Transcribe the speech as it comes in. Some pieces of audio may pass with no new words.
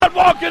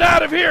walking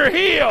out of here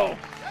healed,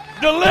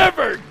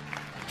 delivered,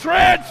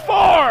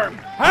 transformed.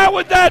 How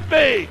would that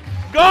be?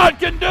 God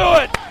can do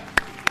it.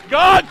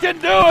 God can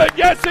do it.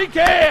 Yes, He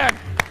can.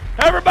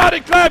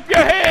 Everybody clap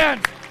your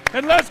hands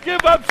and let's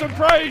give up some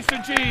praise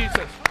to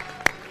Jesus.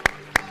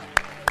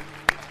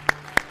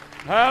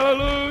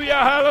 Hallelujah,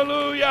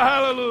 hallelujah,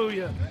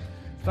 hallelujah.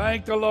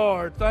 Thank the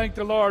Lord. Thank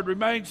the Lord.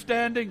 Remain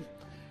standing.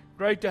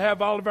 Great to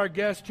have all of our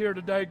guests here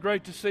today.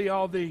 Great to see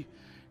all the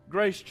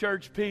Grace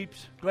Church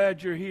peeps.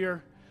 Glad you're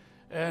here.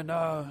 And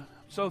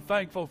so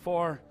thankful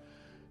for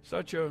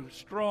such a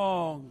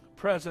strong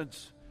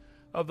presence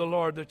of the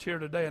Lord that's here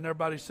today. And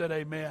everybody said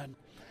amen.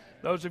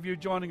 Those of you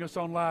joining us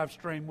on live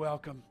stream,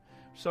 welcome.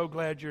 So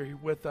glad you're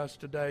with us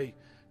today,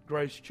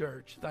 Grace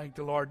Church. Thank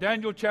the Lord.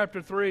 Daniel chapter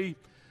 3,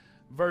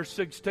 verse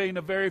 16,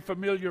 a very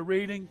familiar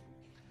reading.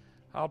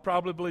 I'll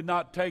probably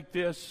not take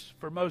this,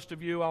 for most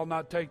of you, I'll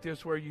not take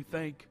this where you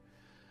think.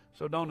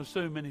 So don't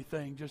assume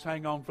anything. Just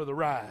hang on for the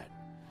ride.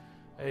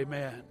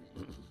 Amen.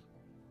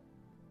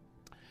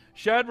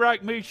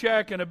 Shadrach,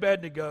 Meshach, and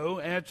Abednego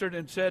answered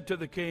and said to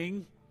the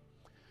king,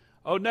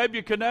 O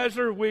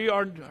Nebuchadnezzar, we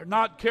are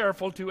not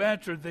careful to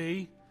answer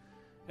thee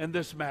in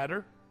this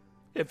matter.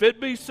 If it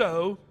be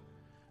so,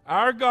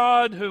 our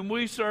God whom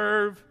we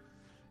serve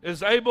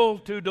is able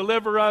to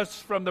deliver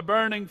us from the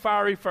burning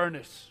fiery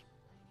furnace,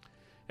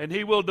 and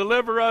He will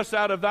deliver us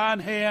out of thine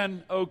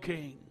hand, O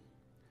king.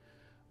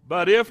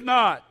 But if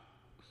not,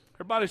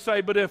 everybody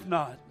say, but if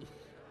not.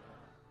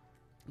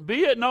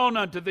 Be it known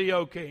unto thee,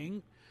 O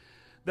king,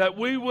 that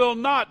we will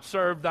not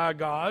serve thy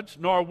gods,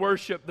 nor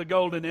worship the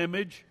golden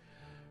image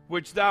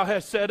which thou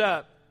hast set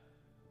up.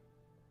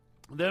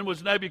 Then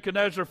was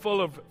Nebuchadnezzar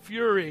full of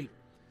fury,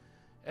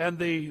 and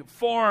the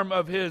form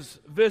of his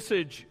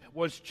visage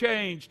was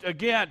changed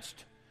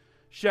against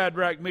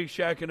Shadrach,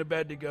 Meshach, and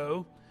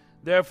Abednego.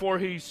 Therefore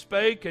he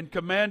spake and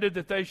commanded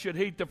that they should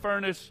heat the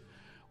furnace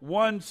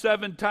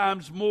 7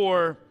 times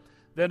more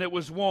than it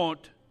was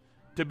wont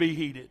to be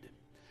heated.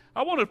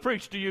 I want to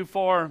preach to you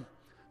for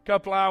a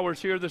couple hours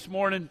here this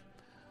morning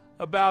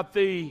about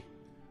the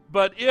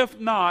but if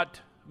not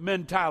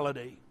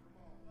mentality.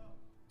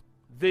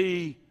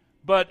 The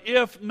but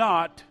if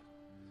not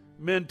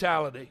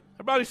mentality.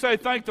 Everybody say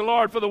thank the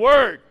Lord for the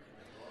word.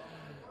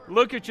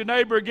 Look at your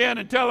neighbor again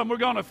and tell him we're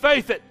going to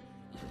faith it.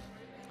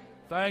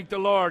 Thank the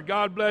Lord.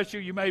 God bless you.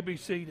 You may be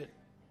seated.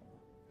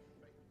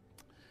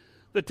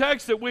 The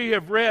text that we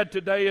have read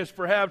today is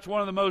perhaps one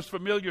of the most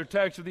familiar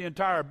texts of the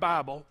entire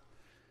Bible.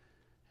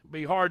 It'd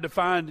be hard to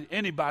find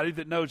anybody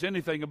that knows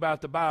anything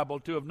about the Bible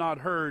to have not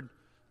heard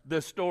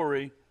this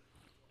story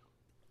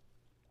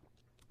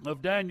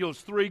of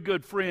Daniel's 3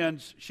 good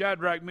friends,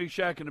 Shadrach,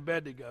 Meshach, and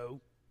Abednego,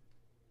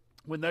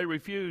 when they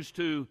refused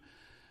to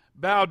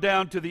bow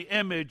down to the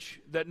image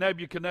that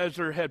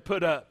Nebuchadnezzar had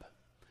put up.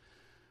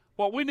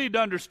 What we need to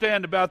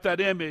understand about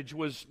that image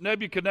was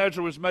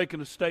Nebuchadnezzar was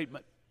making a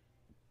statement.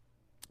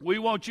 We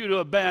want you to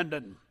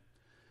abandon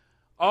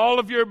all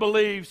of your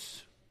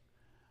beliefs,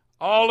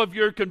 all of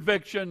your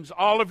convictions,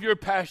 all of your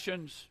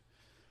passions,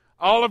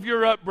 all of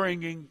your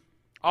upbringing,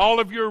 all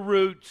of your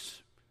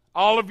roots,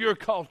 all of your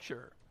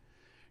culture,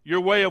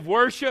 your way of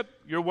worship,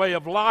 your way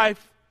of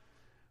life.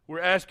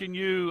 We're asking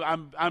you,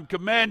 I'm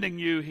commanding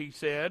you, he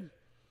said,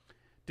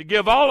 to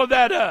give all of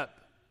that up.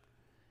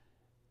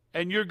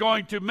 And you're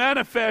going to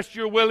manifest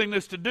your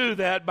willingness to do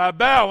that by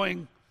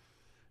bowing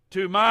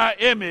to my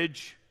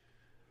image,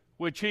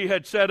 which he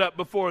had set up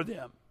before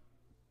them.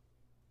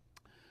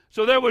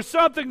 So there was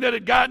something that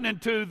had gotten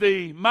into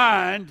the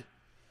mind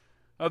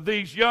of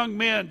these young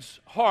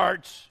men's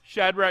hearts,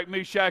 Shadrach,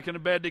 Meshach, and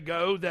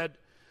Abednego, that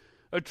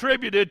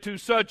attributed to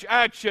such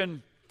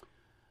action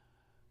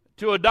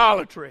to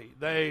idolatry.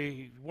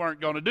 They weren't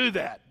going to do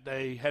that.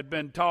 They had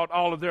been taught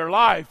all of their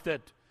life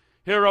that,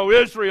 Hear, O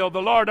Israel,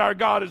 the Lord our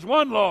God is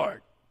one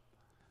Lord,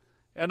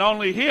 and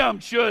only Him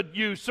should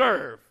you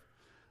serve.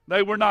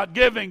 They were not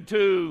giving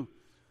to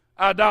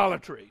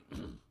idolatry.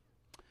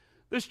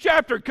 This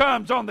chapter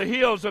comes on the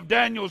heels of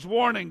Daniel's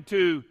warning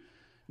to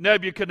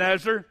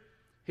Nebuchadnezzar.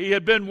 He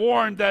had been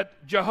warned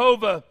that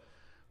Jehovah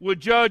would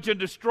judge and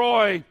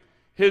destroy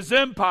his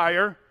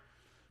empire,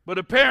 but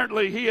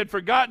apparently he had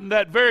forgotten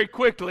that very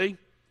quickly.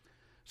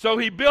 So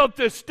he built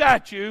this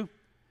statue,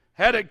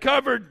 had it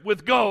covered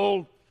with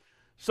gold,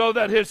 so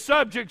that his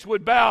subjects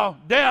would bow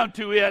down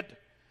to it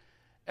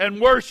and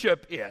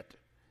worship it.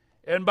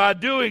 And by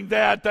doing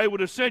that, they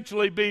would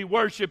essentially be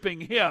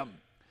worshiping him.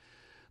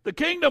 The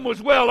kingdom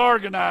was well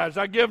organized.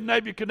 I give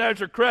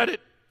Nebuchadnezzar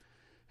credit.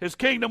 His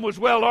kingdom was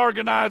well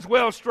organized,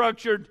 well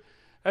structured,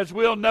 as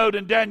we'll note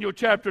in Daniel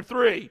chapter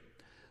 3.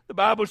 The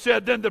Bible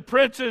said, Then the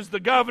princes, the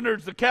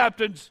governors, the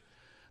captains,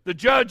 the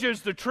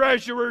judges, the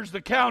treasurers,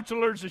 the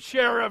counselors, the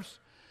sheriffs,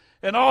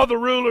 and all the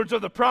rulers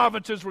of the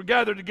provinces were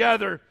gathered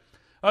together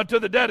unto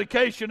the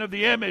dedication of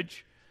the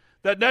image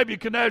that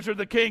Nebuchadnezzar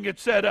the king had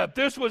set up.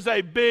 This was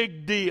a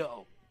big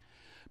deal.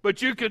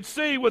 But you can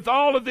see with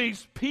all of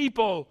these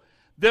people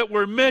that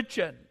were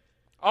mentioned,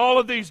 all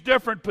of these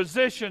different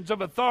positions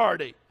of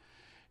authority,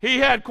 he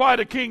had quite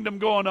a kingdom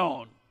going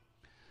on.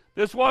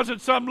 This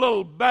wasn't some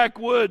little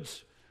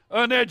backwoods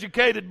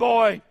uneducated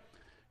boy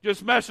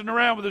just messing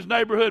around with his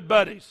neighborhood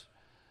buddies.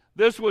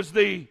 This was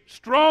the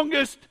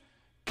strongest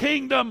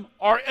kingdom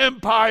or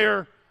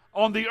empire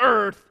on the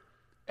earth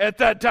at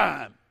that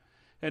time.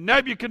 And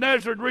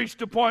Nebuchadnezzar had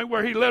reached a point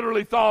where he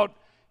literally thought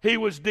he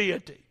was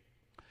deity.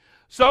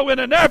 So in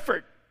an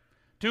effort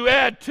to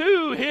add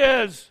to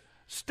his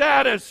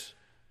status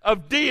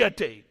of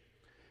deity,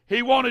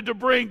 he wanted to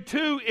bring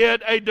to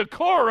it a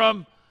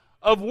decorum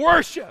of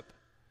worship.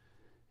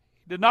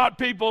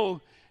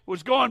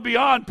 Was going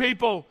beyond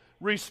people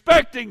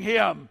respecting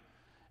him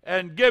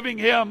and giving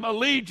him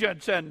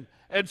allegiance and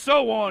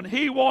so on.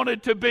 He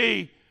wanted to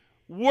be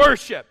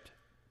worshiped.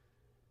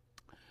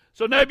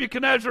 So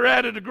Nebuchadnezzar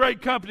added a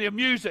great company of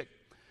music.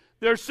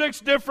 There are 6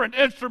 different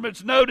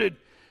instruments noted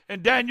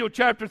in Daniel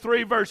chapter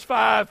 3, verse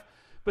 5,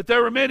 but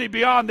there were many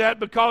beyond that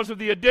because of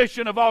the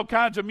addition of all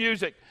kinds of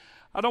music.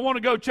 I don't want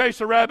to go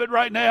chase a rabbit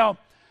right now,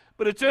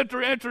 but it's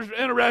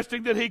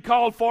interesting that he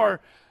called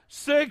for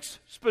 6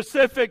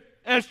 specific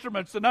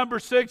instruments. The number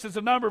 6 is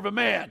the number of a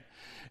man,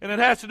 and it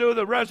has to do with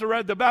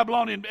the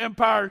Babylonian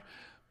Empire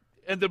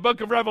in the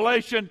book of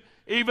Revelation,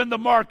 even the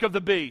mark of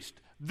the beast.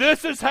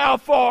 This is how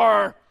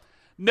far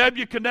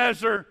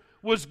Nebuchadnezzar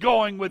was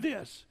going with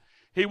this.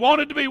 He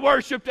wanted to be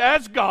worshipped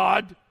as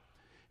God.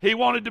 He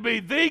wanted to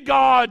be the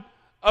God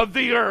of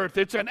the earth.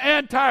 It's an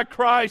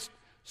antichrist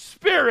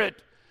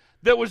spirit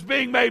that was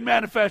being made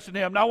manifest in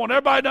him. Now I want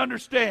everybody to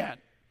understand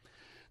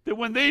that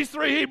when these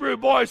 3 Hebrew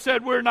boys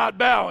said, "We're not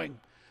bowing,"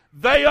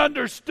 they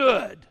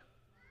understood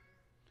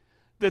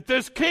that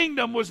this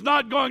kingdom was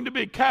not going to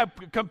be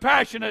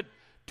compassionate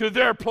to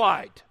their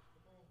plight.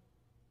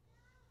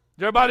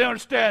 Does everybody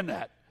understand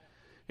that?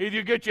 Either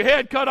you get your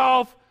head cut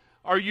off,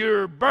 or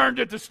you're burned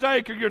at the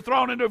stake, or you're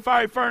thrown into a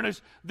fiery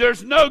furnace.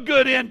 There's no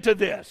good end to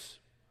this.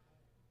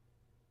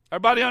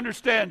 Everybody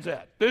understands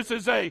that. This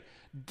is a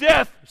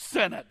death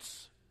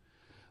sentence.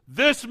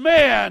 This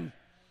man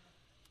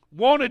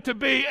wanted to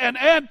be an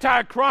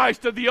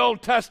antichrist of the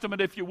Old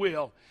Testament, if you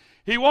will.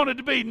 He wanted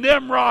to be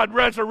Nimrod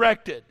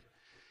resurrected.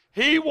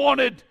 He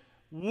wanted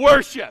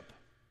worship.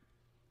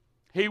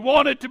 He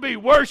wanted to be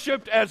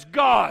worshiped as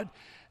God.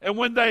 And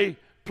when they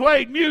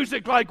played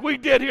music like we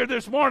did here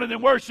this morning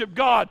and worshiped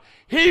God,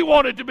 he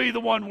wanted to be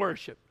the one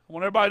worshiped. I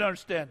want everybody to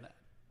understand that.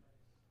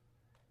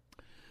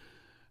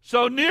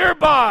 So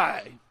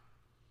nearby,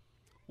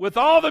 with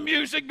all the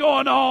music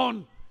going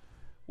on,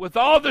 with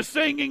all the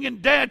singing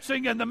and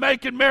dancing and the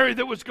making merry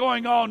that was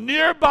going on,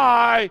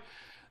 nearby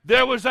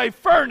there was a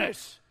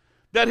furnace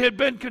that had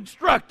been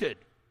constructed.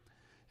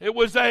 It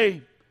was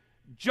a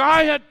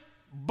giant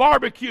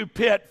barbecue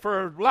pit,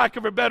 for lack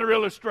of a better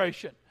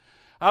illustration.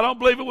 I don't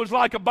believe it was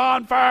like a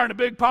bonfire and a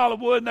big pile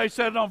of wood and they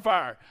set it on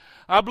fire.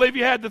 I believe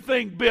you had the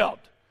thing built,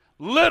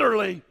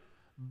 literally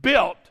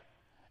built,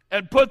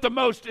 and put the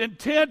most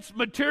intense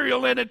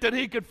material in it that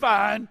he could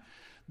find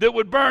that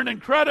would burn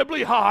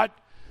incredibly hot,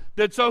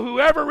 that so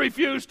whoever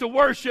refused to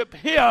worship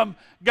him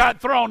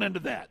got thrown into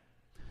that.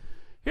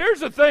 Here's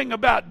the thing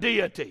about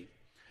deity.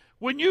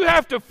 When you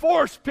have to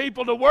force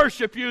people to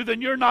worship you,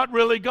 then you're not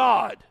really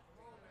God.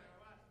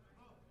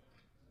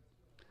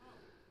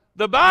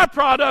 The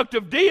byproduct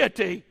of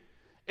deity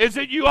is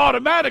that you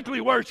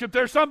automatically worship.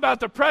 There's something about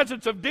the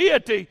presence of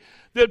deity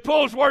that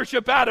pulls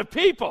worship out of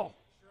people.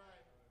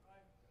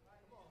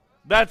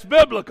 That's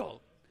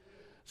biblical.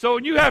 So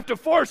when you have to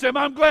force him,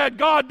 I'm glad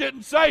God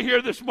didn't say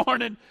here this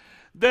morning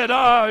that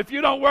if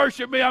you don't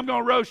worship me, I'm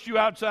going to roast you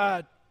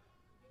outside.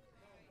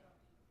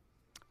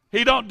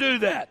 He don't do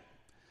that.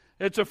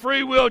 It's a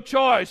free will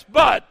choice,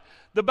 but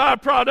the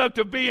byproduct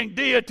of being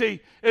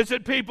deity is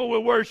that people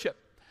will worship.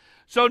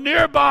 So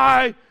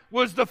nearby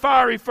was the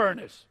fiery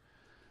furnace.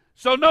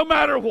 So no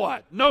matter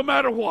what,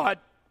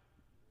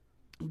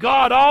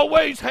 God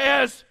always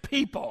has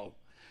people.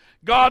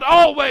 God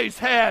always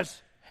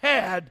has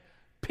had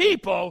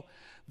people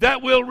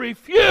that will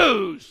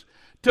refuse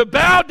to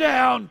bow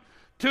down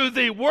to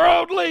the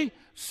worldly,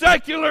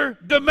 secular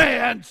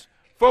demands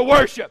for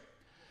worship.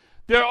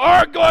 There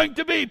are going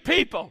to be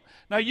people.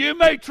 Now you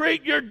may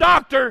treat your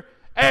doctor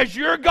as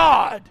your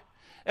God,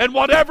 and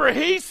whatever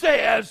he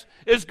says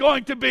is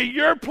going to be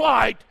your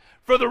plight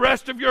for the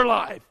rest of your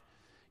life.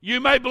 You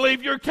may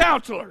believe your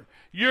counselor,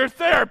 your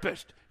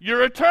therapist,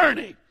 your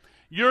attorney,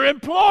 your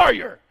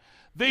employer.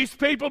 These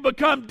people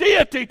become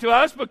deity to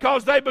us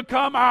because they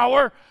become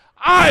our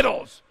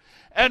idols.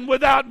 And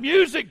without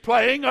music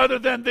playing, other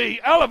than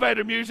the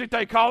elevator music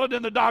they call it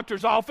in the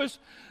doctor's office,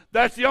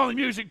 that's the only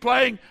music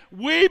playing,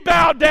 we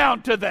bow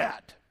down to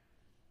that.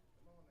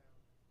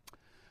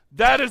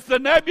 That is the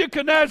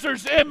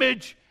Nebuchadnezzar's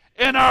image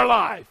in our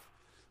life.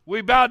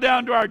 We bow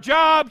down to our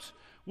jobs.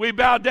 We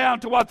bow down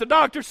to what the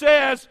doctor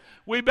says.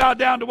 We bow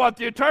down to what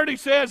the attorney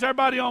says.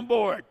 Everybody on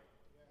board.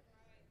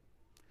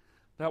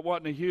 That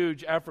wasn't a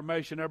huge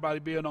affirmation, everybody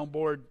being on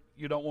board.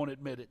 You don't want to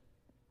admit it.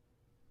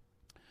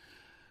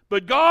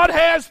 But God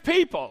has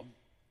people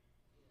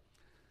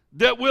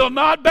that will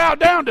not bow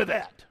down to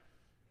that.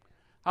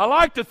 I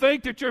like to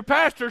think that your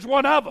pastor's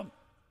one of them.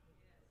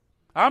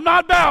 I'm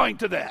not bowing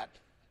to that.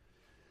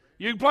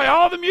 You can play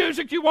all the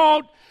music you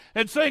want,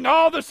 and sing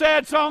all the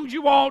sad songs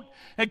you want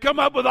and come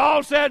up with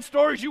all sad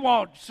stories you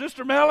want.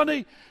 Sister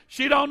Melanie,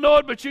 she don't know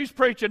it, but she's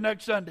preaching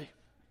next Sunday.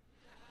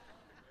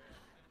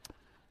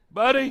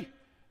 Buddy,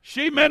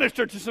 she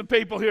ministered to some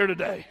people here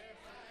today.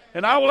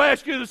 And I will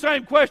ask you the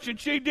same question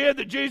she did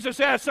that Jesus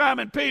asked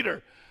Simon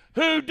Peter.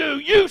 Who do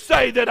you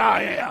say that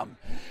I am?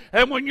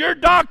 And when your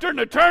doctor and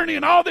attorney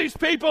and all these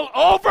people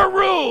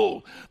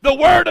overrule the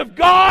Word of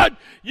God,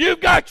 you've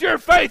got your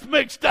faith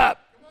mixed up.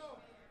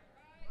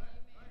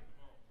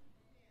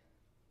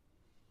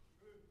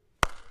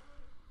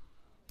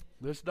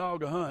 This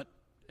dog a hunt,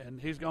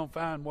 and he's going to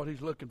find what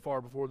he's looking for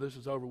before this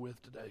is over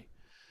with today.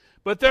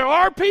 But there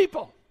are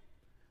people,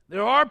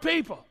 there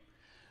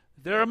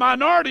are a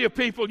minority of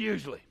people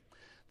usually,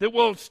 that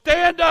will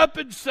stand up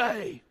and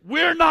say,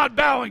 we're not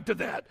bowing to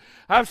that.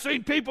 I've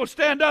seen people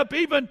stand up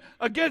even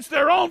against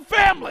their own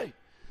family,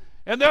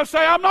 and they'll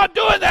say, I'm not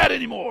doing that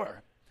anymore.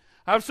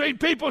 I've seen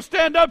people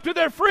stand up to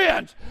their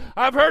friends.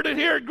 I've heard it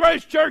here at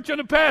Grace Church in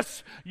the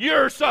past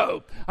year or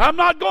so. I'm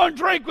not going to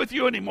drink with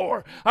you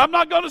anymore. I'm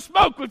not going to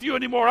smoke with you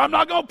anymore. I'm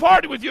not going to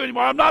party with you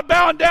anymore. I'm not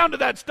bowing down to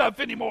that stuff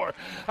anymore.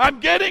 I'm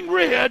getting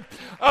rid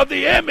of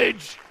the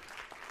image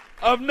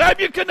of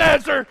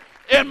Nebuchadnezzar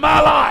in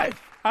my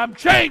life. I'm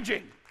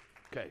changing.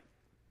 Okay.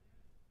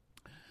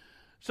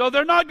 So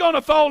they're not going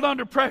to fold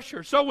under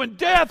pressure. So when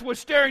death was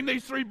staring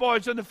these three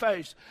boys in the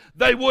face,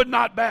 they would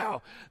not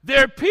bow.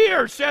 Their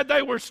peers said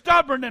they were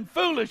stubborn and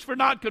foolish for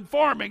not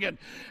conforming, and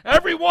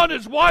everyone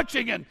is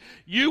watching, and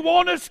you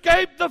won't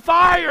escape the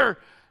fire.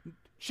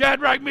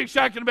 Shadrach,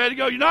 Meshach, and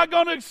Abednego, you're not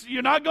going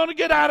to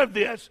get out of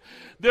this.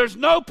 There's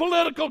no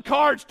political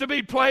cards to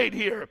be played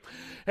here.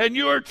 And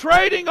you are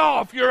trading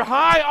off your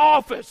high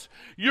office,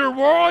 your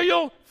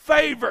royal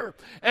favor,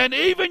 and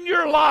even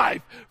your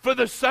life for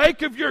the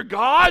sake of your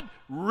God?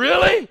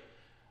 Really?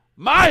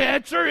 My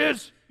answer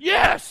is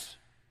yes.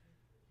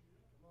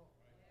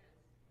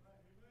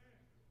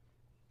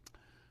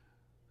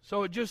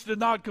 So it just did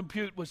not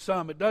compute with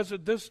some. It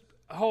doesn't. This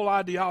whole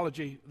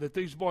ideology that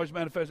these boys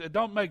manifest, it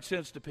don't make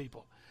sense to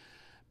people.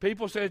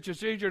 People say it's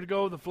just easier to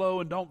go with the flow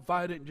and don't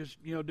fight it and just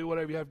do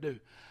whatever you have to do.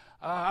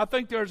 I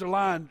think there's a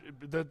line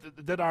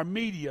that our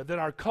media, that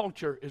our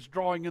culture is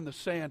drawing in the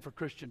sand for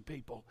Christian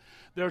people.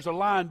 There's a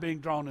line being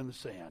drawn in the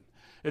sand.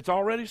 It's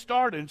already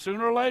started, and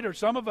sooner or later,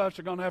 some of us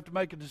are going to have to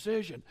make a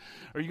decision.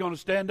 Are you going to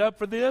stand up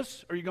for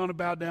this, or are you going to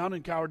bow down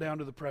and cower down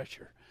to the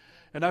pressure?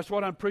 And that's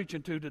what I'm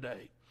preaching to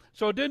today.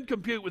 So it didn't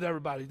compute with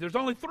everybody. There's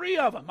only three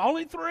of them,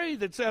 only three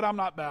that said, I'm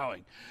not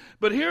bowing.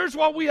 But here's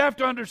what we have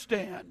to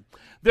understand.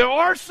 There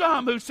are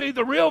some who see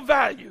the real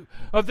value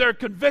of their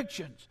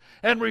convictions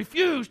and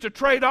refuse to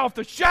trade off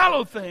the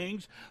shallow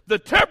things, the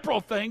temporal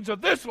things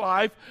of this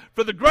life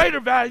for the greater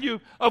value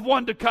of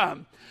one to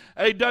come.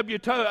 A.W.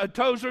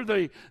 Tozer,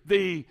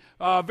 the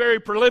very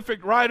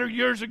prolific writer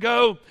years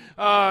ago,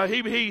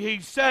 he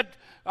set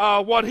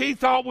what he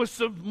thought was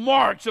some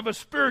marks of a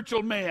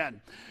spiritual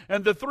man.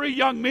 And the three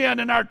young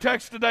men in our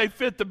text today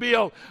fit the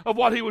bill of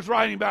what he was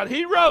writing about.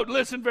 He wrote,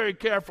 listen very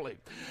carefully,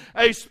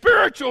 a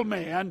spiritual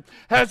man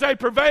has a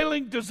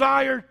prevailing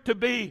desire to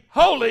be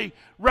holy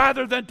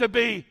rather than to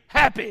be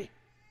happy.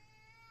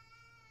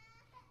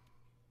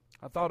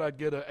 I thought I'd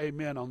get an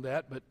amen on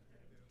that, but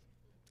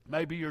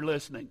maybe you're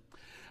listening.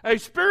 A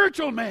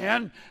spiritual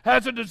man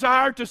has a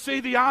desire to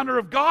see the honor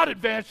of God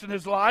advanced in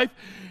his life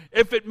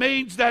if it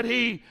means that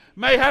he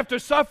may have to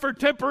suffer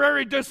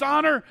temporary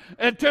dishonor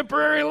and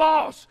temporary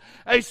loss.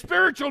 A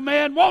spiritual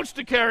man wants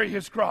to carry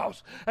his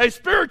cross. A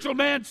spiritual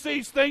man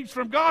sees things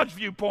from God's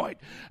viewpoint.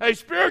 A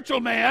spiritual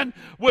man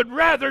would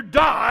rather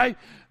die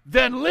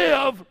than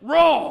live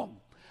wrong.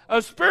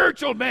 A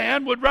spiritual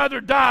man would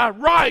rather die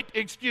right,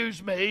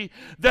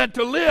 than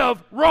to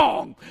live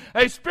wrong.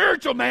 A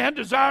spiritual man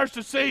desires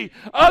to see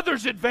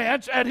others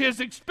advance at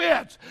his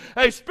expense.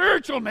 A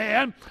spiritual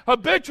man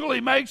habitually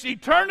makes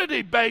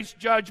eternity-based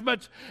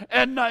judgments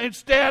and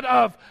instead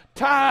of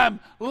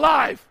time,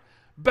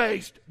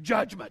 life-based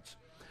judgments.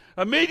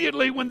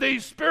 Immediately when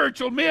these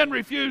spiritual men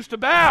refused to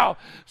bow,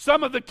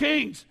 some of the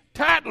king's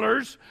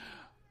tattlers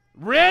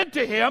ran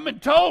to him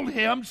and told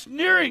him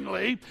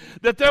sneeringly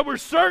that there were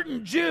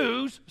certain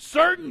Jews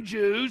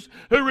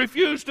who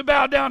refused to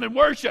bow down and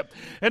worship.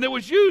 And it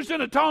was used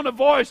in a tone of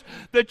voice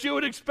that you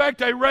would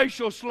expect a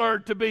racial slur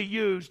to be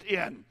used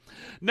in.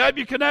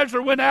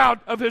 Nebuchadnezzar went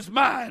out of his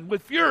mind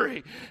with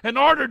fury and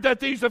ordered that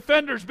these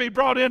offenders be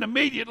brought in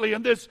immediately.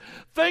 And this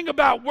thing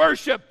about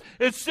worship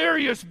is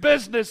serious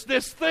business.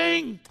 This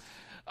thing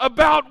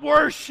about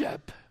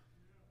worship.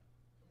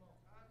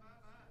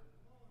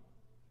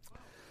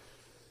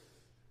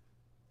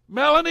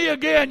 Melanie,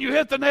 again, you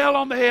hit the nail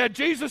on the head.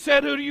 Jesus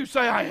said, who do you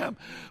say I am?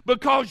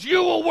 Because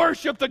you will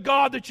worship the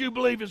God that you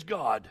believe is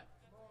God.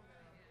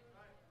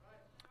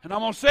 And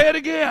I'm going to say it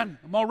again.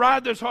 I'm going to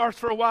ride this horse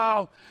for a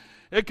while.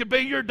 It could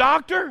be your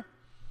doctor.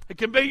 It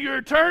can be your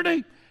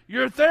attorney,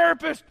 your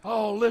therapist.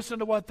 Oh, listen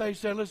to what they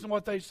said. Listen to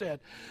what they said.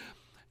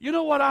 You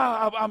know what?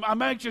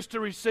 I'm anxious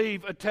to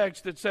receive a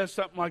text that says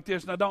something like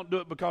this, and I don't do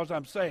it because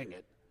I'm saying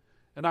it.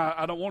 And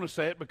I don't want to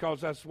say it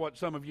because that's what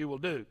some of you will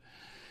do.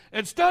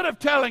 Instead of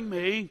telling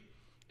me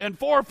in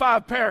 4 or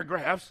 5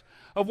 paragraphs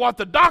of what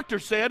the doctor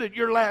said at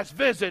your last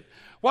visit,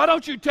 why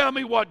don't you tell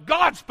me what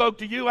God spoke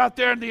to you out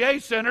there in the A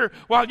Center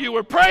while you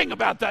were praying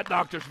about that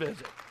doctor's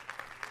visit?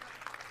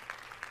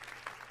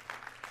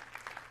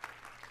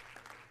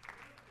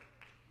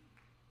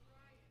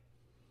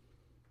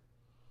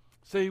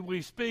 See,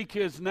 we speak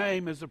His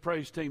name, as the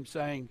praise team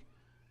sang,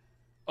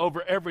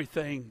 over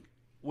everything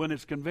when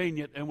it's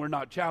convenient, and we're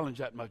not challenged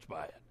that much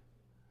by it.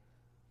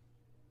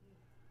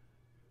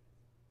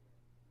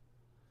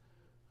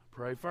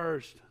 Pray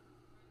first.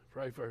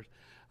 Pray first.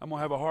 I'm going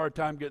to have a hard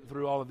time getting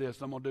through all of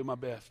this. I'm going to do my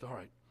best. All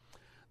right.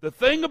 The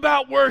thing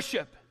about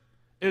worship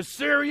is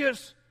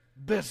serious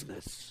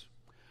business.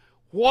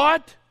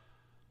 What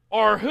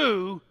or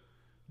who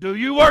do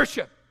you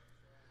worship?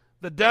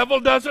 The devil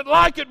doesn't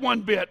like it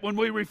one bit when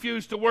we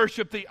refuse to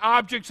worship the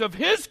objects of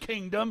his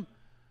kingdom,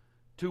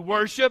 to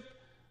worship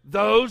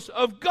those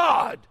of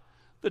God.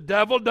 The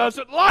devil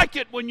doesn't like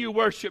it when you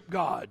worship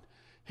God.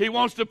 He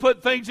wants to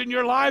put things in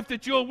your life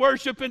that you'll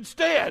worship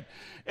instead.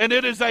 And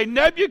it is a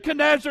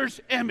Nebuchadnezzar's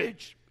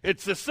image.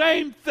 It's the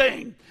same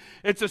thing.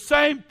 It's the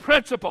same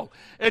principle.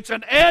 It's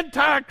an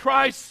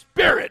antichrist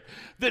spirit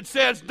that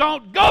says,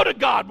 don't go to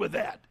God with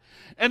that.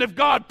 And if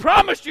God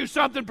promised you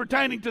something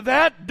pertaining to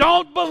that,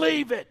 don't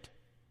believe it.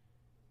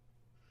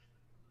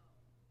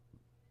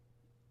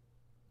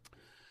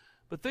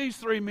 But these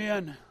 3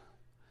 men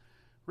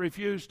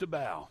refused to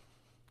bow.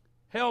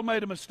 Hell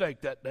made a mistake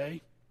that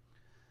day.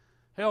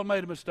 Hell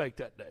made a mistake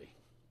that day.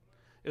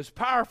 As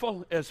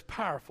powerful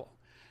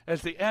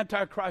as the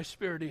Antichrist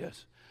spirit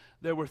is,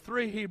 there were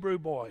 3 Hebrew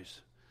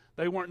boys.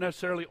 They weren't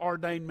necessarily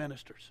ordained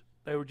ministers.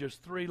 They were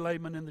just 3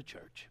 laymen in the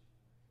church.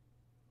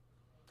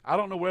 I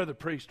don't know where the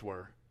priests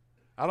were.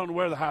 I don't know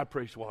where the high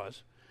priest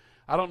was.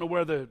 I don't know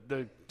where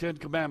the 10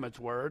 Commandments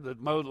were, the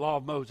law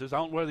of Moses. I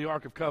don't know where the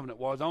Ark of Covenant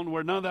was. I don't know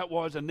where none of that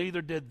was, and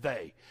neither did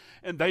they.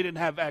 And they didn't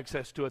have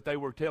access to it. They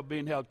were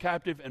being held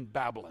captive in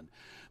Babylon.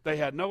 They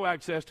had no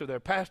access to their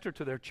pastor,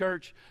 to their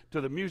church,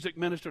 to the music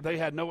minister. They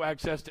had no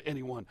access to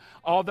anyone.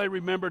 All they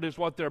remembered is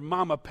what their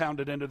mama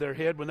pounded into their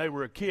head when they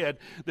were a kid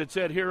that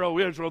said, "Hear, O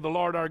Israel, the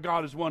Lord our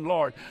God is one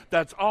Lord."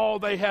 That's all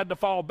they had to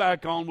fall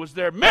back on, was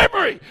their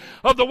memory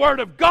of the Word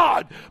of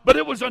God. But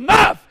it was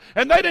enough.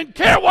 And they didn't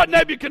care what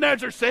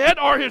Nebuchadnezzar said,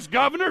 or his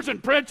governors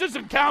and princes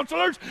and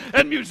counselors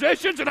and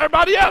musicians and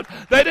everybody else.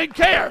 They didn't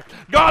care.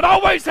 God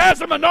always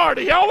has a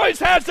minority. He always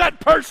has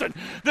that person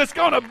that's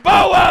going to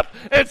bow up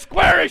and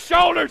square his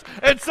shoulders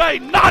and say,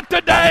 "Not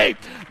today,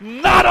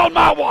 not on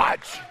my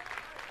watch."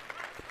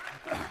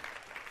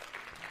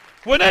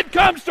 When it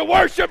comes to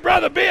worship,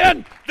 Brother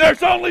Ben,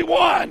 there's only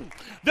one.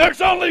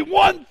 There's only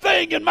one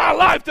thing in my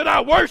life that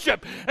I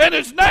worship, and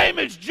his name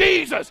is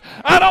Jesus.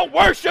 I don't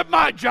worship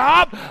my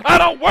job. I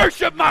don't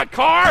worship my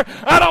car.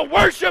 I don't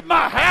worship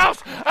my house.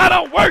 I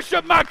don't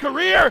worship my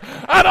career.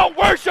 I don't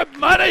worship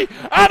money.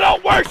 I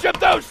don't worship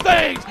those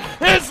things.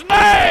 His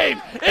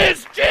name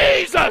is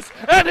Jesus,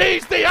 and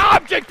he's the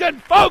object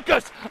and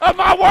focus of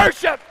my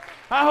worship.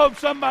 I hope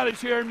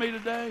somebody's hearing me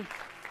today.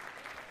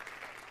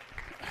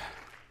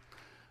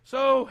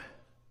 So,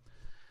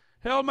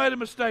 hell made a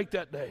mistake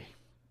that day.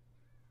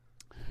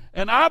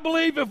 And I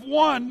believe if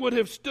one would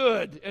have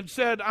stood and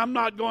said, "I'm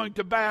not going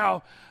to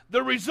bow,"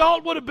 the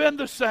result would have been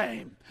the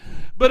same.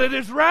 But it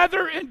is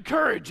rather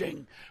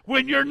encouraging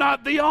when you're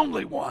not the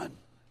only one.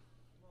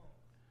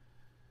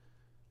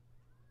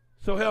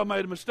 So hell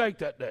made a mistake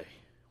that day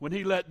when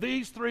he let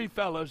these 3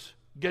 fellows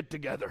get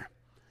together.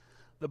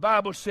 The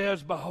Bible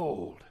says,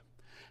 "Behold,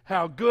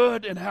 how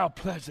good and how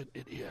pleasant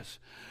it is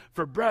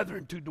for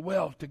brethren to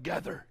dwell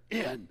together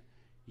in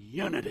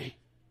unity.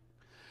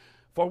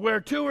 For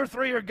where 2 or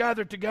 3 are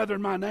gathered together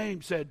in my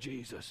name," said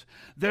Jesus,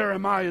 "there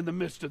am I in the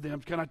midst of them."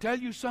 Can I tell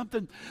you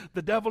something?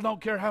 The devil don't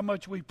care how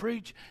much we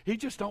preach. He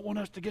just don't want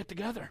us to get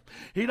together.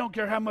 He don't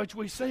care how much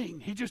we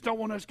sing. He just don't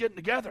want us getting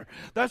together.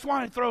 That's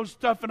why he throws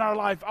stuff in our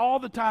life all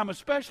the time,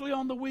 especially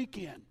on the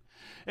weekend.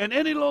 And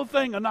any little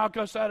thing will knock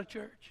us out of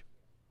church.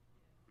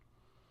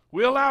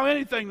 We allow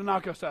anything to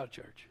knock us out of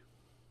church.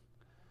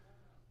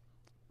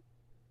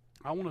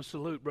 I want to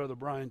salute Brother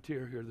Brian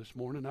Tier here this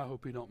morning. I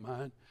hope he don't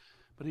mind.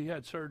 But he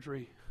had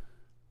surgery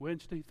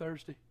Wednesday,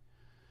 Thursday,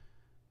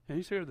 and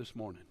he's here this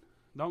morning.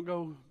 Don't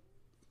go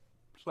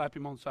slap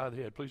him on the side of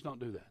the head. Please don't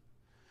do that.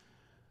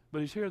 But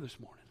he's here this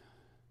morning.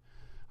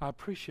 I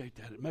appreciate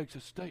that. It makes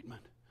a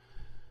statement.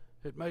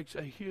 It makes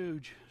a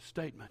huge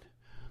statement.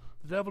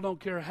 The devil don't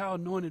care how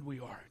anointed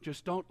we are.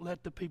 Just don't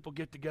let the people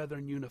get together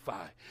and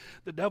unify.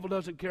 The devil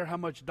doesn't care how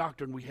much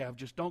doctrine we have.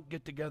 Just don't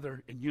get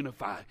together and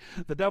unify.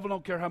 The devil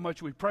don't care how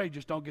much we pray.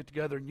 Just don't get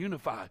together and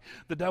unify.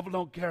 The devil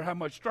don't care how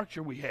much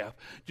structure we have.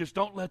 Just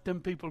don't let them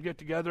people get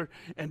together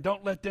and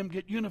don't let them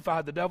get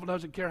unified. The devil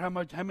doesn't care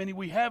how many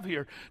we have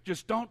here.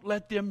 Just don't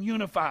let them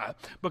unify.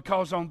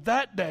 Because on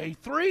that day,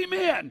 3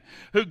 men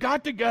who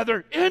got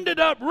together ended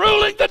up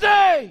ruling the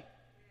day.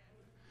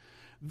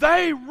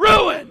 They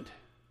ruined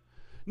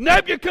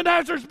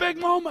Nebuchadnezzar's big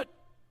moment.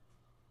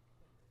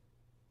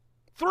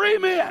 3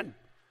 men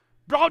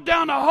brought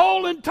down a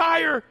whole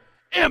entire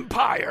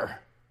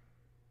empire.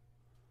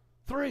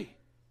 3.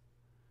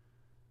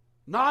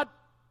 not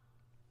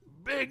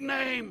big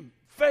name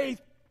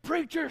faith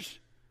preachers.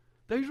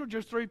 These were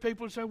just three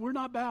people who said, we're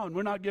not bowing.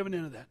 We're not giving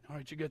into that. All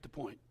right, you get the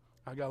point.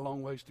 I got a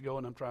long ways to go,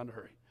 and I'm trying to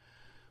hurry.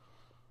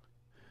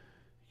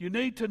 You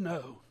need to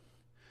know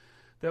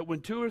that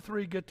when two or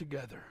three get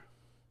together,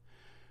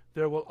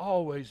 there will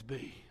always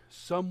be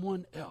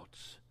someone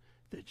else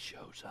that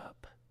shows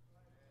up.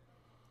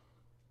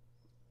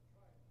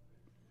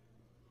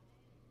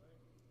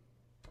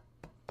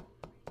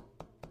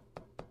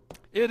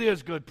 It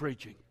is good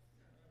preaching.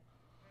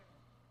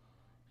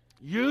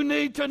 You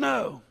need to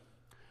know.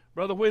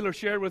 Brother Wheeler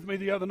shared with me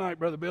the other night,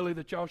 Brother Billy,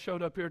 that y'all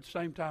showed up here at the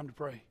same time to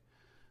pray.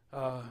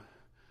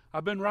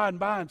 I've been riding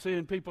by and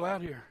seeing people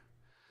out here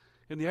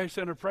in the A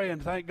Center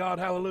praying. Thank God,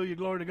 hallelujah,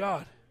 glory to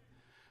God.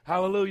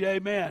 Hallelujah,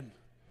 amen.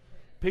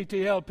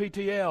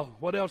 PTL.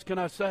 What else can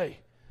I say?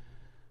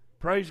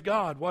 Praise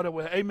God.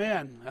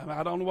 Amen.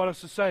 I don't know what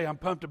else to say. I'm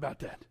pumped about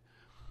that.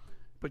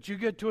 But you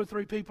get two or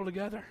three people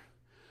together,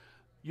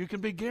 you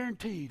can be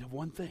guaranteed of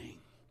one thing.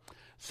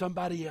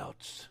 Somebody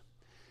else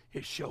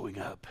is showing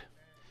up.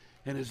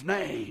 And his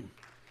name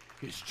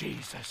is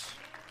Jesus.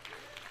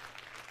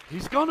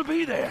 He's going to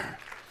be there.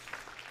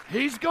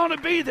 He's going to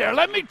be there.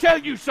 Let me tell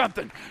you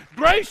something.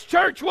 Grace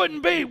Church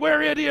wouldn't be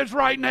where it is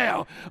right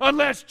now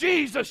unless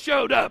Jesus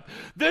showed up.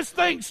 This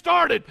thing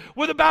started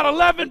with about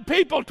 11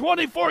 people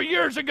 24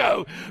 years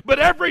ago. But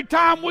every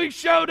time we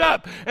showed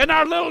up in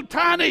our little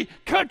tiny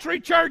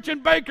country church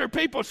in Baker,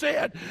 people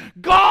said,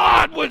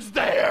 God was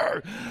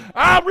there.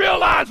 I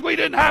realized we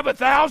didn't have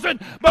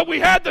 1,000, but we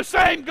had the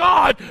same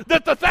God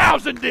that the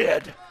 1,000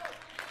 did.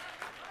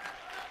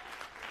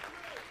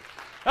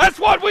 That's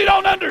what we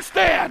don't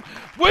understand.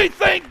 We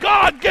think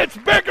God gets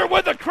bigger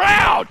with a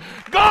crowd.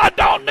 God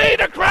don't need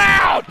a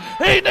crowd.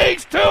 He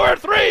needs 2 or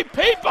 3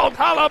 people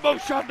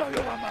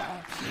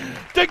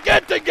to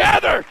get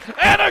together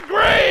and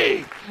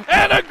agree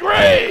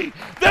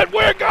that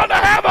we're going to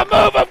have a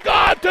move of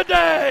God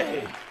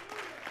today.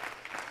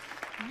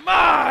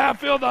 My, I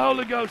feel the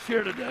Holy Ghost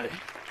here today.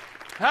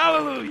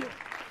 Hallelujah.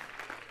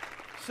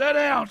 Sit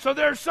down. So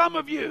there's some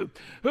of you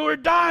who are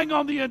dying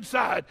on the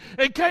inside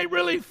and can't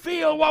really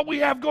feel what we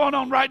have going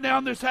on right now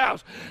in this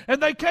house.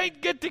 And they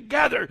can't get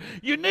together.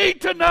 You need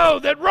to know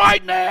that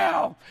right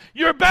now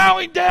you're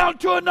bowing down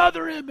to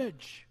another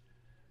image.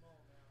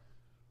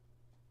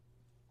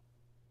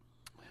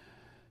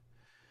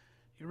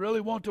 You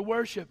really want to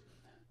worship,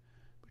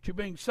 but you're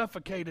being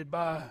suffocated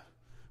by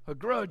a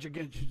grudge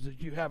against you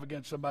that you have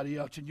against somebody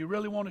else, and you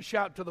really want to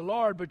shout to the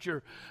Lord, but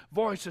your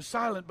voice is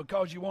silent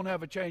because you won't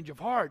have a change of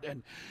heart,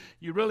 and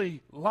you really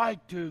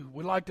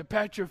would like to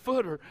pat your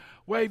foot or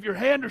wave your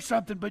hand or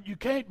something, but you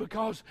can't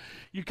because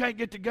you can't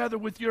get together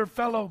with your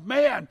fellow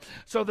man.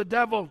 So the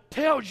devil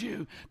tells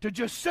you to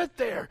just sit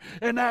there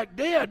and act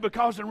dead,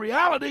 because in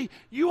reality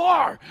you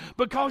are,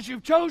 because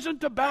you've chosen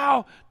to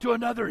bow to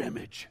another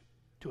image,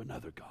 to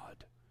another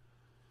God.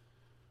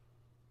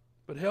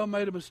 But hell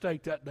made a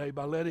mistake that day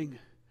by letting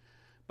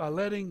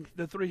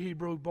the 3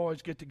 Hebrew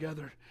boys get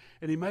together.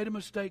 And he made a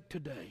mistake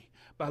today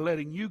by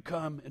letting you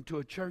come into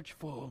a church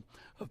full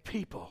of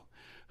people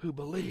who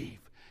believe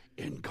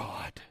in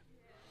God.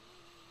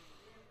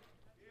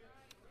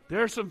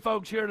 There are some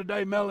folks here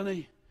today,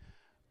 Melanie.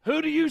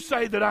 Who do you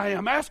say that I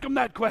am? Ask them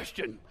that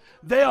question.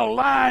 They'll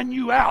line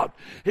you out.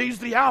 He's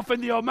the Alpha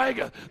and the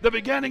Omega, the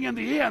beginning and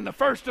the end, the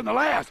first and the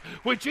last,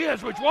 which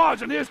is, which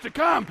was, and is to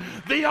come,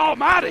 the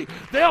Almighty.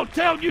 They'll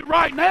tell you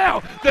right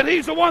now that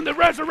He's the one that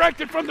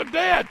resurrected from the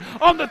dead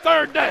on the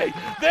 3rd day.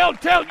 They'll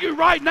tell you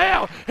right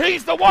now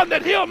He's the one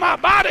that healed my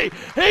body.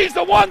 He's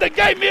the one that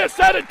gave me a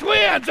set of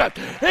twins.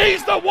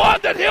 He's the one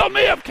that healed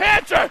me of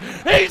cancer.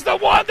 He's the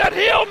one that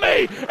healed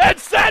me and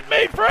set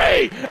me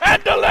free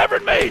and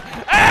delivered me.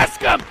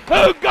 Ask them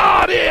who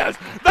God is.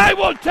 They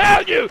will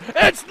tell you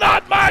it's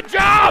not my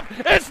job,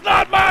 it's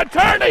not my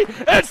attorney,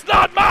 it's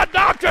not my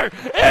doctor,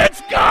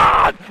 it's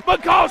God,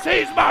 because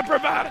He's my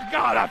provider.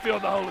 God, I feel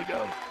the Holy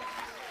Ghost.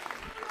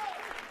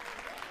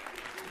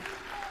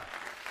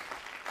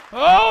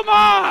 Oh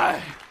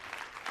my!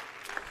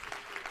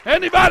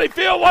 Anybody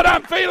feel what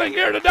I'm feeling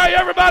here today?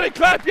 Everybody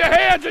clap your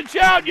hands and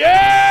shout,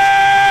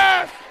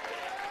 yes!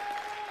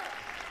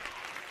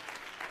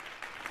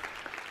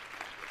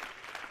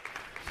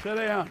 Sit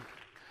down.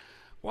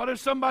 What is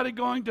somebody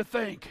going to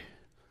think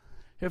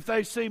if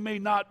they see me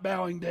not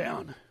bowing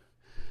down?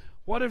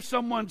 What if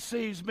someone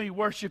sees me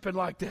worshiping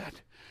like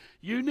that?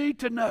 You need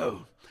to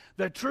know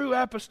that true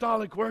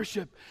apostolic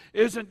worship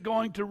isn't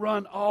going to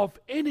run off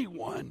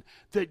anyone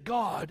that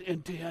God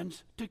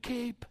intends to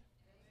keep.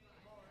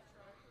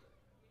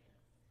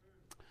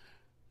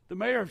 The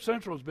mayor of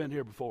Central has been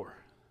here before.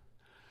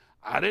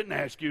 I didn't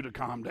ask you to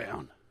calm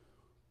down.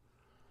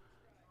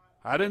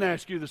 I didn't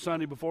ask you the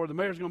Sunday before. The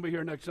mayor's going to be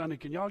here next Sunday.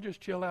 Can y'all just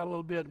chill out a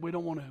little bit? We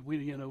don't want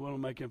to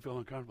make him feel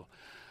uncomfortable.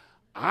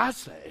 I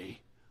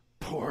say,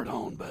 pour it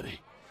on, buddy.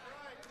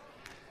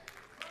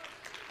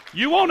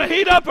 You want to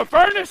heat up a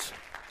furnace?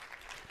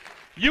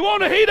 You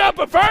want to heat up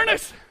a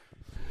furnace?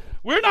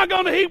 We're not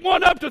going to heat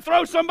one up to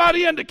throw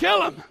somebody in to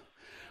kill them.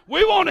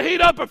 We want to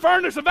heat up a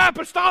furnace of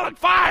apostolic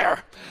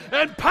fire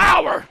and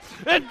power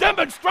and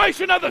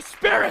demonstration of the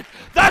Spirit.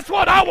 That's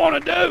what I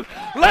want to do.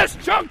 Let's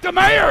chunk the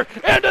mayor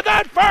into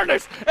that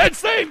furnace and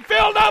see him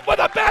filled up with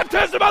the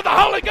baptism of the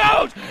Holy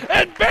Ghost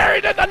and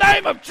buried in the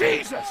name of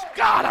Jesus.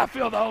 God, I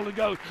feel the Holy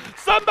Ghost.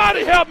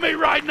 Somebody help me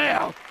right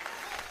now.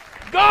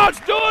 God's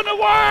doing the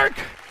work.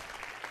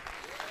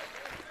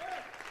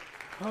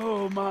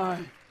 Oh, my.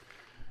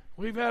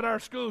 We've had our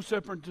school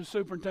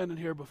superintendent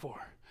here before.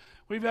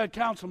 We've had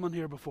councilmen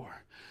here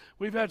before.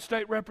 We've had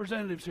state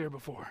representatives here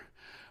before.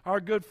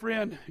 Our good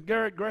friend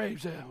Garrett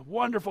Graves, a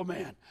wonderful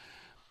man.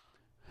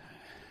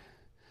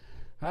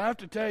 I have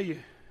to tell you,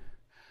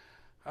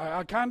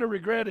 I kind of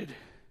regretted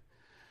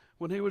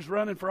when he was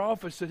running for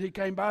office that he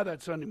came by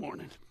that Sunday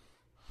morning.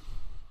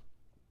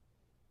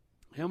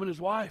 Him and his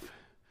wife,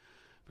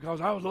 because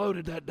I was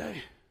loaded that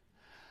day.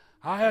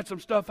 I had some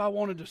stuff I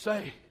wanted to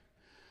say.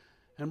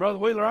 And Brother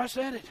Wheeler, I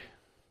said it.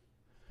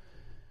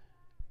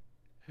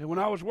 And when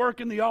I was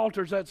working the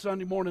altars that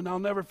Sunday morning, I'll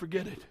never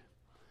forget it.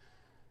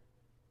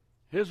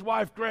 His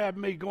wife grabbed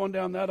me going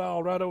down that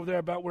aisle right over there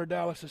about where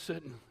Dallas is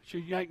sitting. She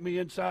yanked me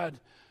inside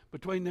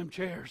between them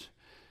chairs.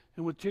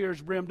 And with tears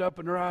brimmed up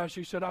in her eyes,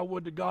 she said, I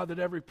would to God that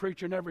every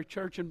preacher in every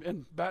church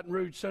in Baton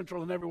Rouge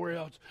Central and everywhere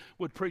else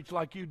would preach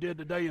like you did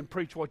today and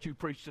preach what you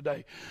preached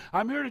today.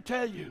 I'm here to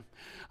tell you,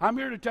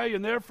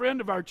 and they're a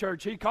friend of our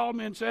church. He called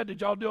me and said,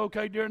 did y'all do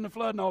okay during the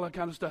flood and all that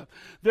kind of stuff?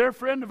 They're a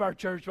friend of our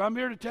church, but I'm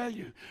here to tell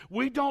you,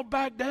 we don't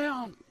back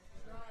down.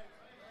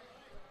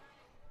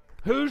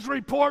 Whose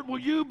report will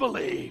you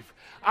believe?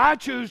 I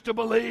choose to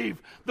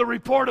believe the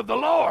report of the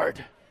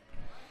Lord.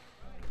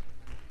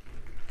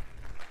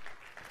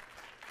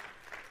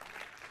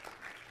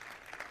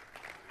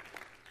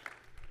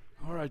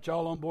 All right,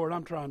 y'all on board?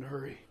 I'm trying to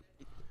hurry.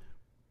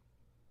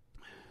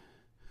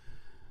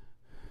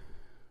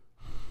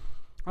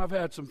 I've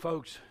had some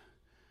folks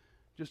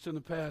just in the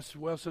past,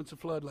 well, since the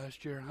flood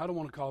last year. I don't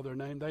want to call their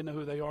name. They know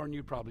who they are, and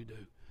you probably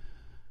do.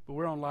 But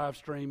we're on live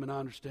stream, and I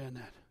understand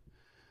that.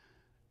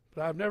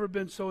 But I've never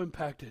been so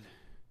impacted.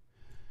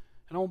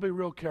 And I want to be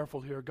real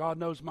careful here. God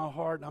knows my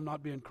heart. I'm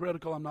not being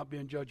critical. I'm not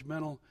being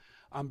judgmental.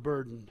 I'm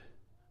burdened,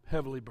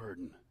 heavily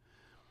burdened.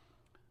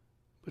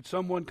 But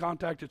someone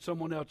contacted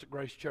someone else at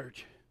Grace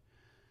Church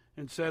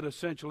and said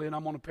essentially, and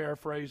I'm going to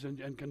paraphrase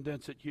and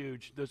condense it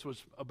huge, this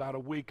was about a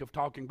week of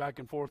talking back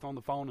and forth on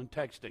the phone and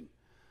texting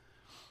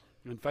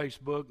and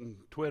Facebook and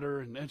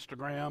Twitter and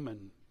Instagram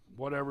and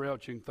whatever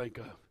else you can think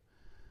of.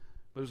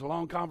 But it was a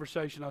long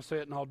conversation. I say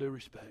it in all due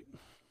respect.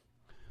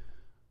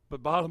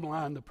 But bottom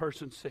line, the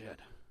person said,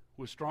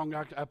 with strong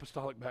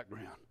apostolic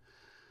background,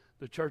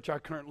 the church I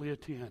currently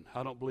attend,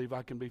 I don't believe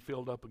I can be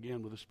filled up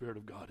again with the Spirit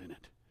of God in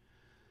it.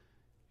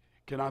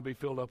 Can I be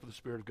filled up with the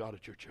Spirit of God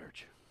at your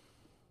church?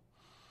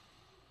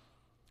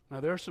 Now,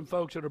 there are some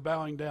folks that are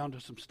bowing down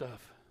to some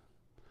stuff.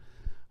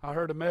 I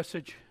heard a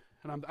message,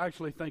 and I'm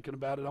actually thinking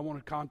about it. I want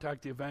to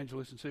contact the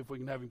evangelist and see if we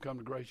can have him come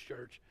to Grace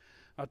Church.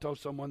 I told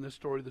someone this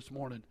story this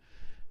morning.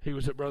 He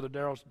was at Brother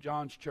Darrell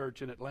John's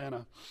church in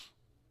Atlanta,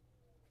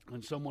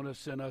 and someone has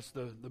sent us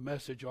the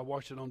message. I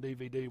watched it on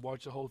DVD,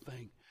 watched the whole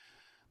thing.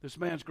 This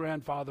man's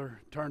grandfather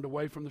turned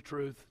away from the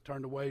truth,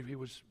 turned away. He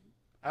was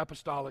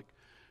apostolic,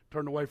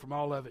 turned away from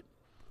all of it.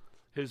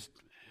 This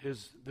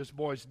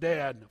boy's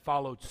dad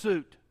followed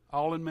suit,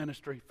 all in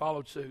ministry,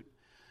 followed suit.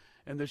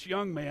 And this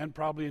young man,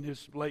 probably in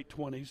his late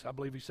 20s, I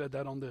believe he said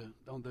that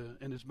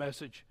in his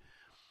message.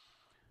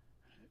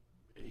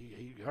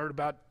 He heard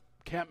about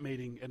camp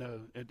meeting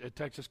a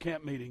Texas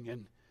camp meeting,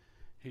 and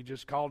he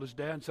just called his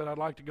dad and said, I'd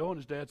like to go, and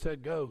his dad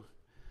said, go.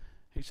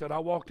 He said, I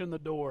walked in the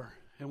door,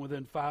 and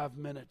within 5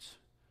 minutes,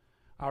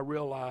 I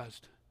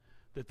realized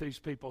that these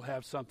people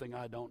have something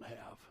I don't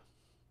have.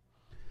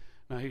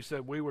 Now, he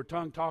said, we were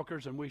tongue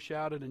talkers, and we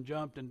shouted and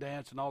jumped and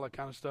danced and all that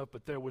kind of stuff,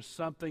 but there was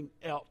something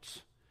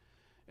else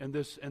in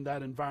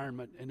that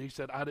environment, and he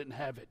said, I didn't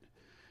have it.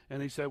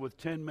 And he said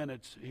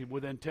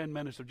within 10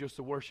 minutes of just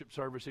the worship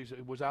service, he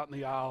was out in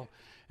the aisle,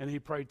 and he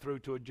prayed through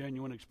to a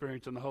genuine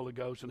experience in the Holy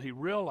Ghost, and he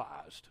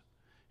realized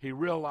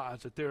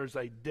that there is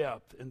a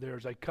depth and there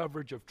is a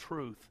coverage of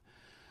truth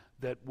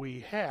that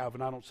we have,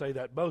 and I don't say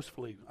that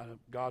boastfully.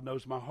 God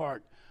knows my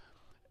heart.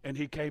 And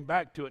he came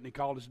back to it, and he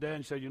called his dad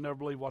and said, you'll never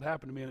believe what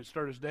happened to me. And it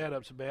stirred his dad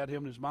up so bad.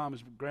 Him and his mom,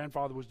 his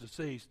grandfather was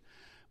deceased,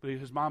 but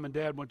his mom and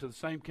dad went to the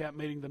same camp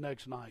meeting the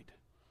next night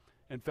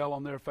and fell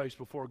on their face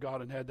before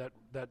God and had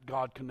that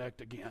God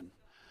connect again.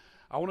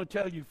 I want to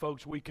tell you,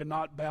 folks, we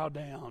cannot bow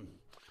down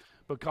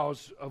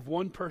because of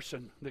one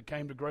person that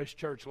came to Grace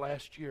Church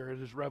last year. It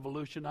has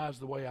revolutionized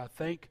the way I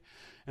think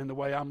and the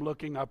way I'm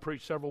looking. I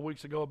preached several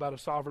weeks ago about a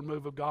sovereign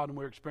move of God, and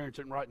we're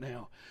experiencing it right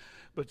now.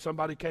 But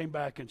somebody came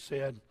back and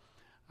said,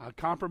 I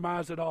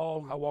compromised it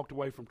all. I walked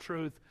away from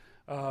truth.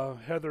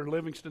 Heather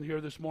Livingston here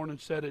this morning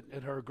said it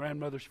at her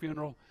grandmother's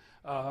funeral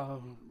a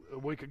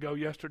week ago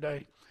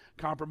yesterday.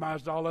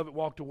 Compromised all of it,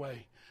 walked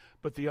away.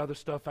 But the other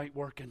stuff ain't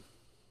working.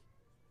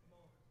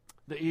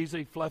 the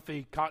easy,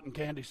 fluffy, cotton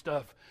candy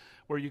stuff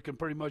where you can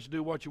pretty much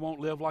do what you want,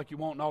 live like you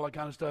want, and all that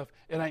kind of stuff.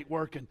 It ain't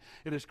working.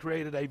 It has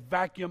created a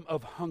vacuum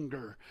of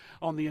hunger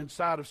on the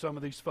inside of some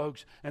of these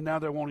folks, and now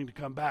they're wanting to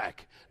come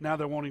back. Now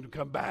they're wanting to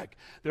come back.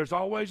 There's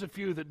always a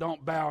few that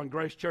don't bow, and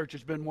Grace Church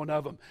has been one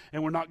of them,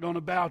 and we're not going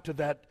to bow to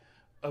that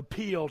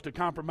appeal to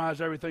compromise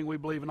everything we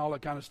believe and all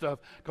that kind of stuff,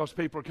 because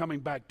people are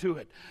coming back to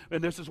it.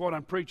 And this is what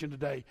I'm preaching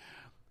today.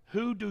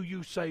 Who do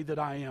you say that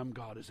I am,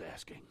 God is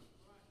asking.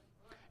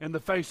 In the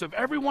face of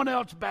everyone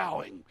else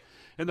bowing,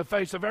 in the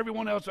face of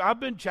everyone else, I've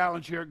been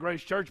challenged here at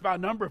Grace Church by a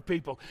number of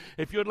people.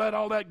 If you'd let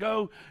all that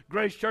go,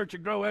 Grace Church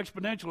would grow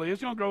exponentially.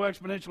 It's going to grow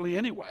exponentially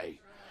anyway.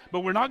 But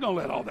we're not going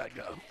to let all that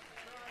go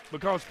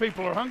because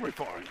people are hungry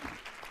for it.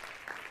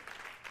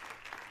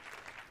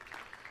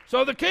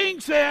 So the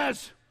king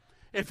says,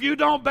 if you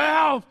don't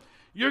bow,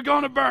 you're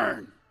going to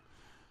burn.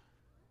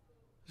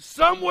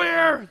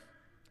 Somewhere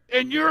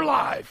in your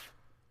life,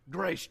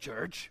 Grace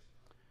Church,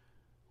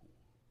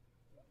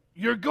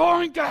 you're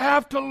going to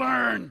have to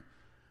learn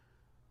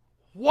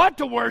what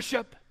to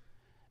worship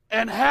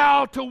and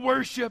how to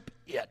worship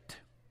it.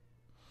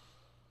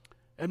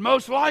 And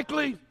most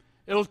likely,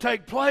 it'll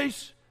take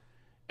place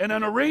in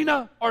an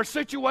arena or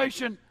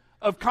situation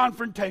of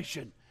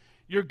confrontation.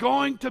 You're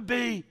going to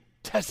be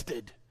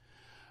tested.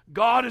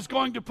 God is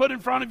going to put in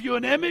front of you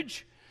an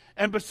image,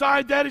 and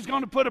beside that, He's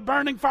going to put a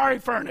burning fiery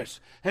furnace.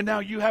 And now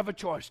you have a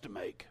choice to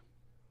make.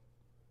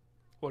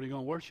 What are you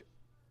going to worship?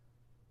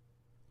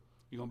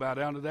 You going to bow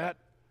down to that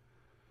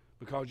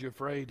because you're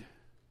afraid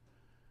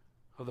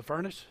of the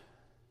furnace?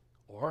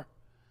 Or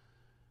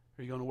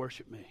are you going to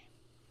worship me?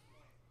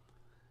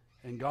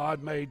 And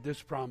God made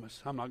this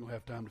promise. I'm not going to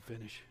have time to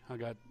finish. I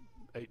got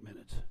 8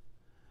 minutes.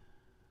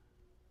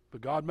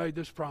 But God made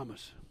this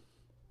promise.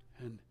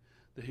 And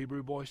the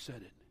Hebrew boy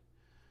said it.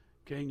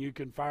 King, you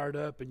can fire it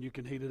up and you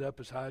can heat it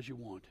up as high as you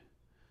want.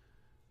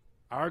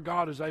 Our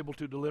God is able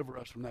to deliver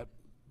us from that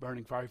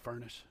burning fiery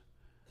furnace.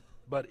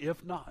 But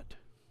if not,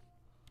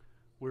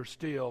 we're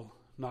still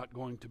not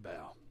going to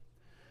bow.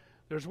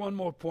 There's one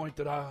more point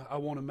that I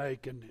want to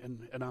make,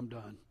 and I'm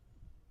done.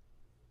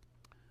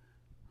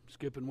 I'm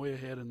skipping way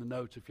ahead in the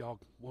notes if y'all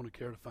want to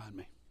care to find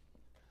me.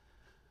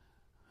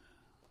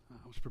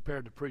 I was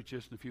prepared to preach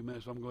this in a few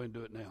minutes, so I'm going to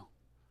do it now.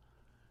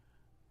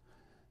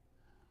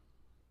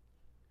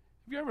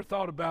 Have you ever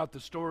thought about the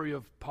story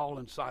of Paul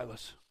and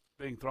Silas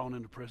being thrown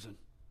into prison?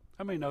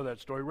 How many know that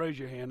story? Raise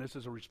your hand. This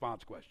is a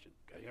response question.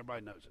 Okay,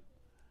 everybody knows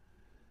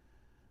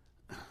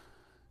it.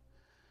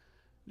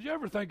 Did you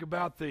ever think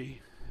about the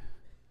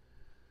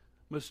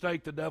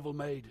mistake the devil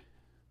made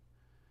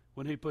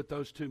when he put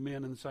those two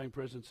men in the same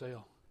prison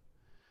cell?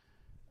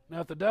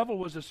 Now, if the devil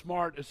was as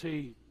smart as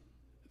he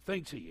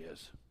thinks he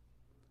is,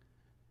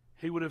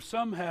 he would have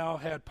somehow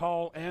had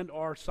Paul and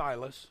or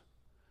Silas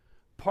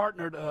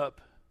partnered up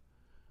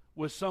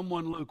with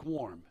someone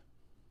lukewarm.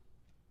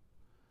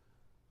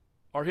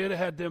 Or he'd have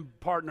had them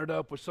partnered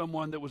up with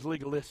someone that was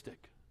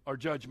legalistic or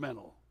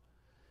judgmental.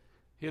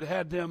 He'd have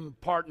had them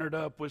partnered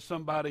up with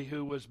somebody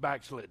who was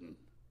backslidden.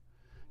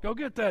 Go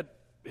get that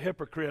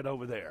hypocrite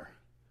over there.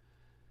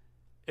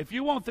 If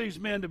you want these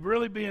men to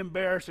really be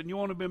embarrassed and you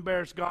want to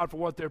embarrass God for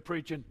what they're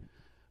preaching,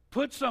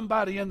 put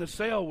somebody in the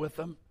cell with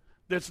them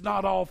that's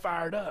not all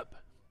fired up.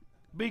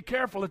 Be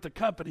careful at the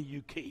company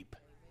you keep.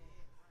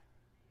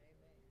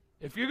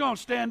 If you're going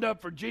to stand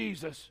up for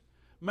Jesus,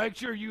 make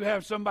sure you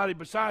have somebody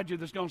beside you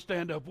that's going to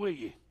stand up with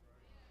you.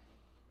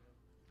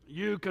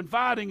 You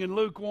confiding in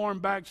lukewarm,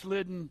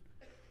 backslidden,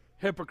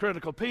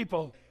 hypocritical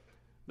people,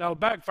 that'll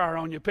backfire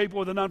on you. People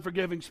with an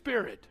unforgiving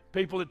spirit,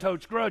 people that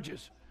totes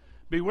grudges.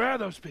 Beware of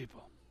those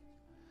people.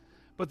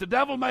 But the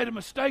devil made a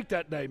mistake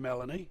that day,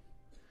 Melanie.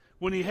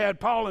 When he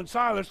had Paul and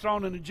Silas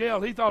thrown into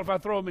jail, he thought if I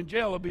throw them in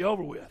jail, it'll be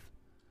over with.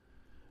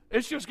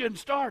 It's just getting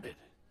started.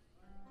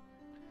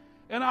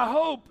 And I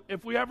hope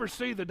if we ever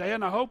see the day,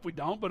 and I hope we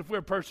don't, but if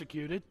we're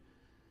persecuted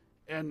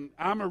and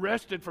I'm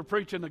arrested for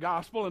preaching the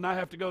gospel and I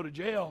have to go to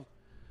jail,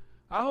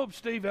 I hope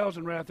Steve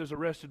Elsenrath is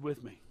arrested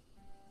with me.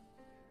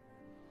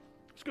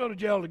 Let's go to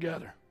jail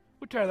together.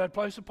 We'll tear that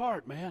place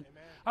apart, man. Amen.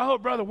 I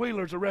hope Brother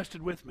Wheeler's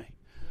arrested with me.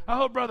 I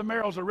hope Brother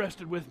Merrill's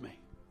arrested with me.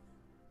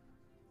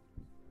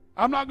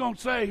 I'm not going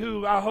to say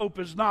who I hope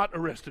is not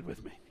arrested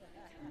with me.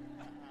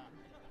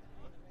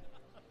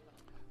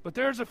 But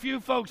there's a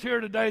few folks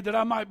here today that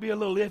I might be a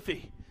little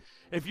iffy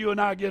if you and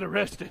I get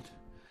arrested.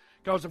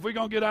 Because if we're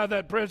going to get out of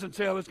that prison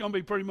cell, it's going to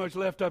be pretty much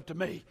left up to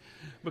me.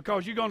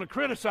 Because you're going to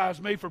criticize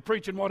me for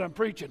preaching what I'm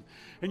preaching.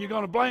 And you're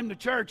going to blame the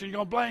church, and you're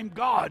going to blame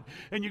God.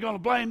 And you're going to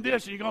blame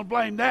this, and you're going to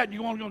blame that. And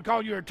you're going to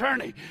call your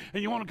attorney.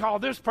 And you want to call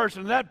this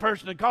person and that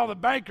person, and call the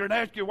banker and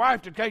ask your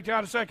wife to take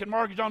out a second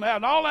mortgage on the house.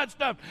 And all that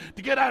stuff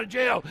to get out of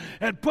jail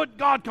and put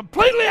God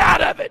completely out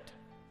of it.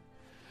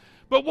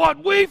 But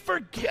what we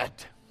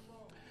forget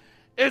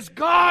is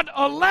God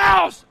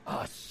allows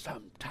us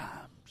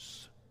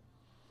sometimes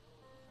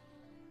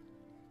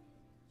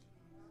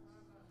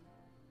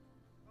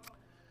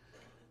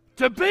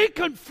to be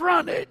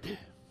confronted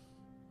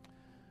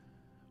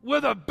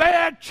with a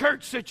bad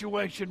church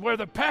situation where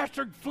the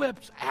pastor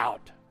flips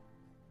out.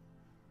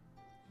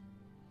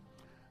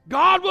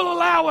 God will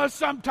allow us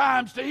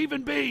sometimes to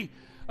even be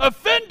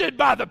offended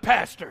by the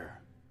pastor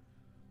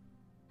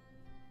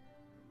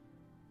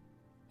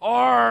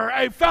or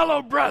a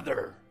fellow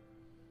brother.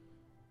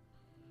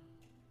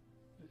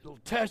 It'll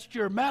test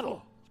your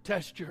mettle,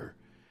 test your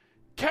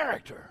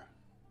character.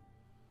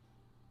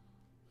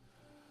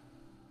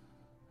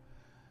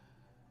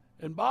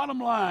 And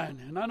bottom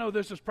line, and I know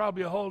this is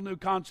probably a whole new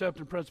concept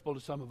and principle to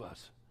some of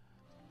us,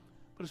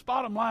 but it's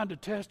bottom line to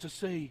test to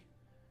see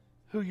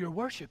who you're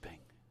worshiping.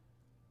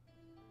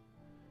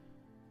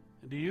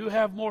 Do you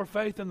have more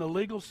faith in the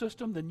legal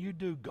system than you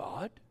do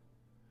God?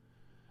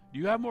 Do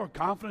you have more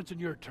confidence in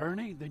your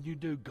attorney than you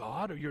do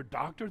God, or your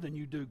doctor than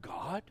you do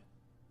God?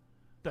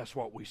 That's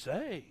what we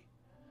say.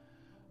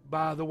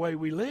 By the way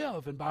we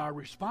live, and by our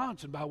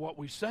response, and by what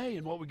we say,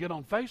 and what we get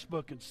on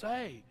Facebook and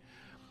say.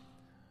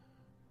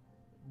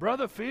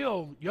 Brother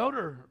Phil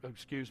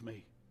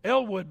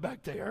Elwood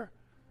back there,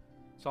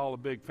 it's all a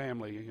big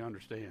family, you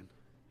understand.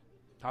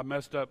 I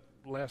messed up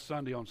last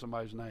Sunday on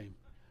somebody's name.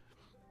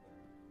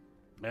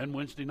 And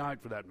Wednesday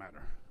night, for that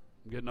matter.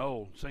 I'm getting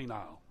old,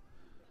 senile.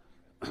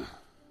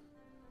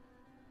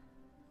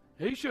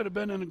 He should have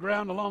been in the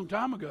ground a long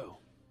time ago.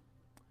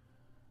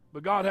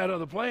 But God had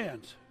other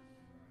plans.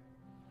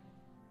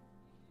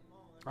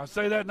 I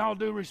say that in all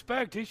due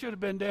respect. He should have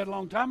been dead a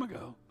long time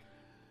ago.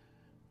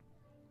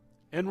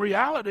 In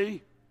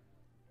reality,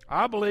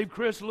 I believe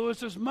Chris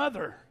Lewis's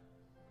mother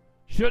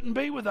shouldn't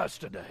be with us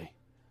today.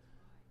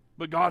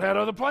 But God had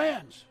other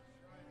plans.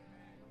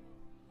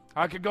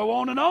 I could go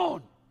on and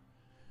on.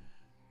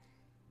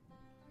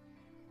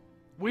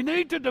 We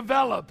need to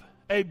develop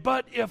a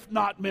but if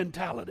not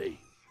mentality.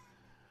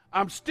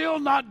 I'm still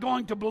not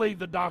going to believe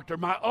the doctor.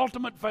 My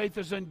ultimate faith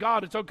is in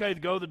God. It's okay to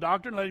go to the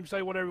doctor and let him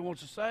say whatever he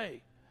wants to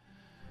say.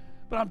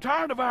 But I'm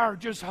tired of our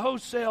just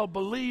wholesale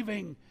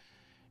believing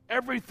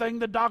everything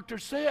the doctor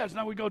says.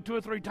 Now we go 2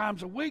 or 3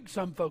 times a week,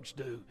 some folks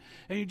do.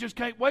 And you just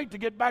can't wait to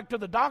get back to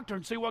the doctor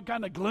and see what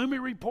kind of gloomy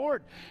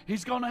report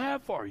he's going to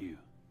have for you.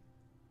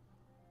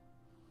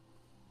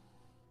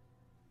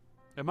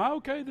 Am I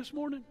okay this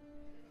morning?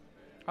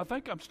 I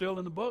think I'm still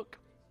in the book.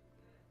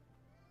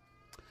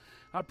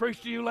 I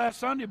preached to you last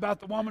Sunday about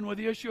the woman with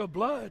the issue of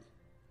blood.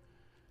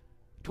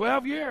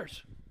 12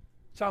 years.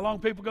 That's how long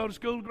people go to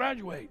school to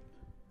graduate.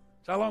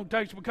 That's how long it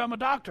takes to become a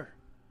doctor.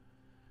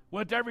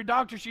 Went to every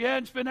doctor she had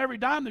and spent every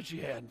dime that she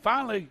had. And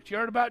finally, she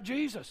heard about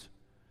Jesus.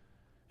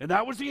 And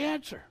that was the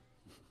answer.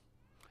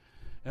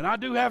 And I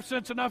do have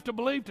sense enough to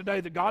believe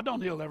today that God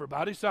don't heal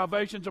everybody.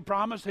 Salvation's a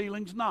promise,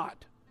 healing's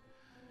not.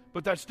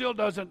 But that's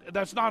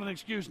not an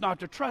excuse not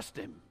to trust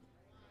him.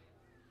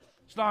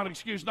 It's not an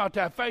excuse not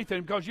to have faith in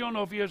him, because you don't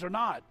know if he is or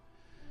not.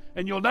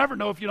 And you'll never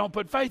know if you don't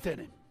put faith in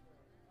him.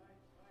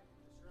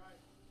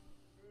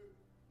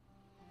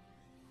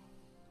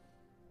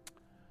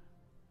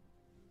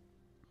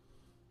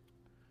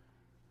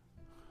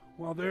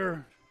 While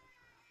they're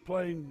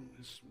playing,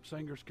 this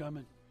singer's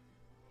coming.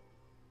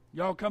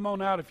 Y'all come on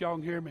out if y'all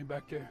can hear me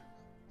back there.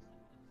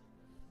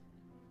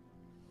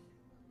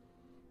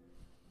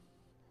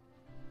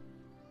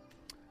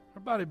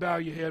 Everybody bow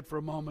your head for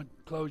a moment.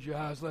 Close your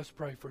eyes. Let's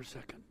pray for a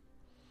second.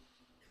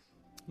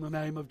 In the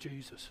name of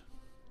Jesus.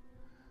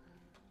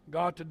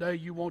 God, today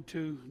you want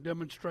to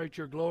demonstrate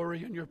your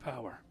glory and your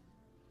power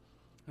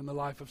in the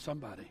life of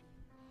somebody.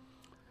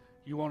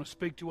 You want to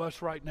speak to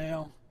us right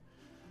now.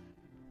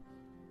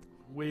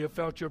 We have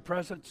felt your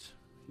presence.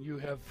 You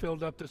have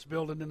filled up this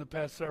building in the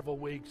past several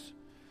weeks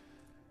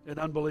in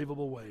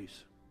unbelievable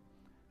ways.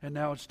 And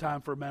now it's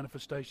time for a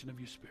manifestation of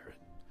your Spirit.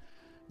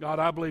 God,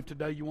 I believe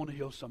today you want to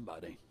heal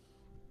somebody.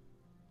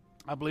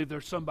 I believe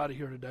there's somebody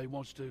here today who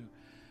wants to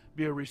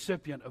be a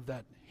recipient of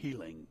that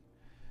healing.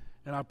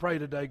 And I pray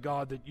today,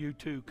 God, that you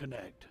too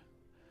connect.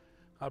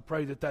 I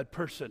pray that that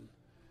person,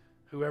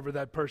 whoever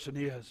that person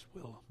is,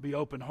 will be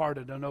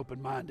open-hearted and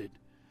open-minded.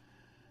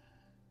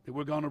 That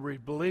we're going to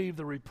believe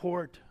the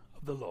report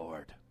of the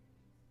Lord.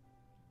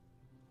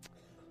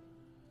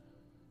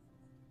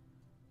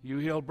 You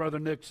healed Brother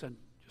Nixon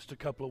just a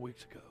couple of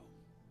weeks ago.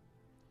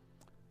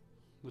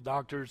 The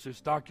doctors,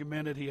 it's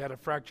documented, he had a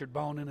fractured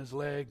bone in his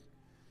leg.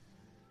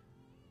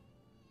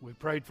 We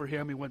prayed for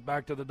him. He went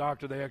back to the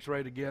doctor. They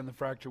x-rayed again. The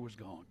fracture was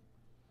gone.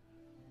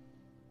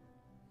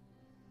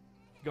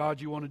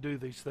 God, you want to do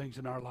these things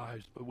in our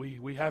lives, but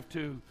we have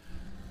to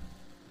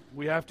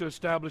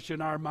establish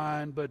in our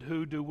mind, but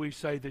who do we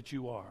say that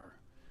you are?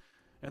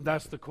 And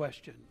that's the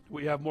question. Do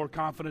we have more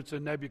confidence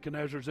in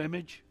Nebuchadnezzar's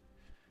image?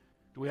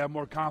 Do we have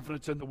more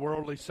confidence in the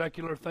worldly,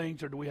 secular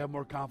things, or do we have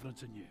more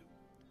confidence in you?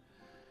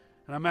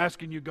 And I'm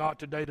asking you, God,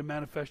 today to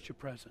manifest your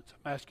presence.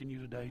 I'm asking you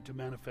today to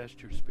manifest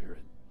your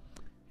Spirit.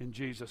 In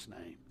Jesus'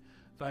 name.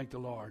 Thank the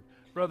Lord.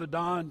 Brother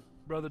Don,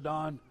 I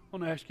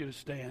want to ask you to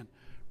stand.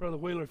 Brother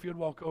Wheeler, if you'd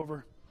walk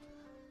over.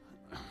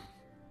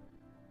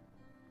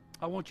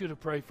 I want you to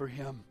pray for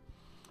him.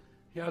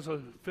 He has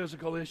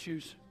physical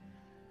issues,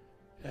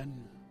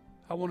 and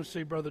I want to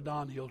see Brother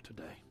Don healed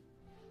today.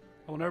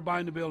 I want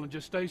everybody in the building,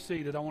 just stay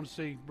seated. I want to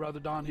see Brother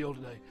Don healed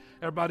today.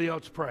 Everybody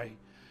else pray.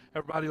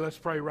 Everybody, let's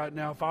pray right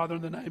now. Father,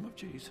 in the name of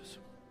Jesus.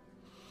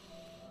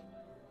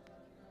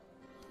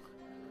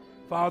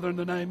 Father, in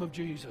the name of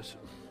Jesus,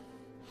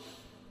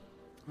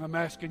 I'm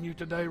asking you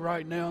today,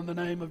 right now, in the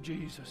name of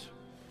Jesus,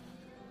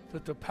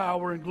 that the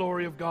power and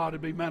glory of God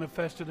would be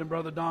manifested in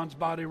Brother Don's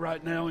body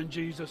right now in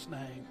Jesus'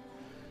 name.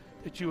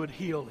 That you would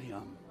heal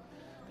him.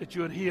 That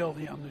you would heal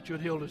him. That you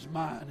would heal his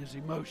mind, his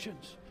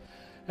emotions.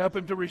 Help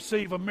him to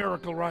receive a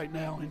miracle right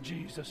now in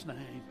Jesus'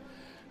 name.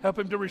 Help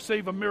him to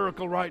receive a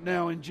miracle right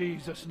now in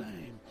Jesus'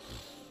 name.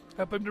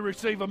 Help him to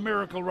receive a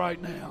miracle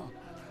right now.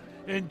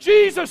 In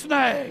Jesus'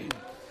 name.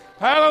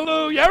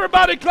 Hallelujah.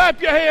 Everybody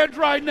clap your hands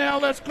right now.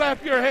 Let's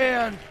clap your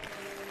hands.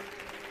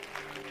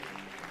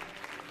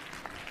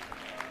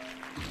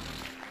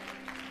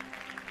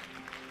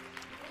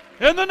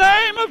 In the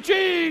name of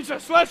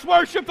Jesus, let's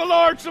worship the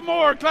Lord some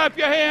more. Clap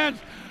your hands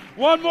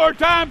one more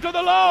time to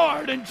the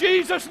Lord. In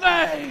Jesus'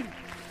 name.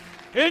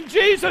 In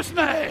Jesus'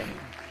 name.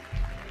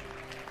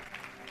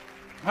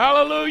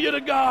 Hallelujah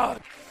to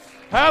God.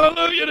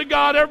 Hallelujah to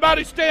God.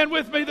 Everybody stand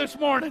with me this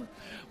morning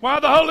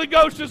while the Holy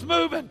Ghost is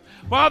moving.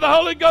 While the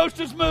Holy Ghost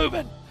is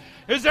moving.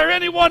 Is there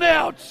anyone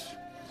else?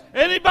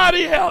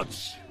 Anybody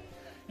else?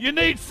 You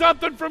need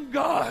something from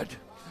God.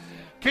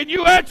 Can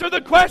you answer the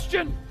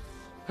question?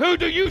 Who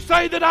do you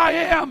say that I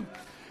am?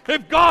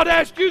 If God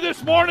asked you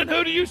this morning,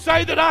 who do you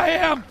say that I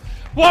am?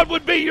 What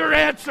would be your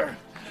answer?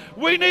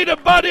 We need a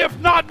but if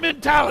not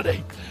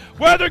mentality.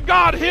 Whether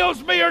God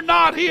heals me or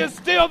not, He is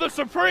still the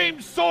supreme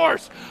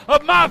source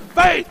of my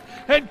faith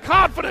and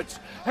confidence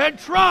and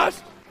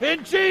trust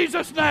in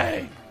Jesus'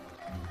 name.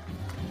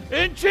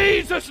 In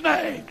Jesus'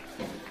 name.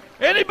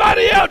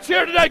 Anybody else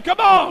here today? Come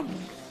on.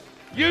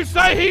 You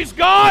say He's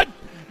God.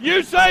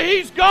 You say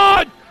He's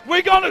God.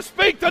 We're going to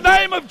speak the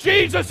name of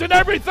Jesus in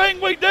everything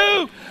we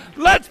do.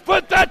 Let's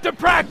put that to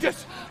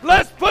practice.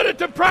 Let's put it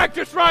to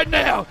practice right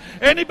now.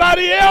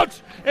 Anybody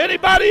else?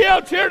 Anybody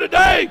else here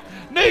today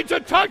needs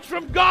a touch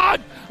from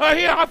God?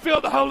 Here, I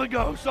feel the Holy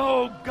Ghost.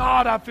 Oh,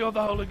 God, I feel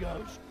the Holy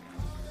Ghost.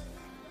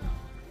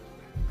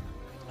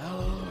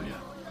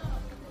 Hallelujah.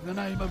 In the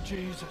name of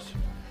Jesus.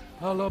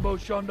 In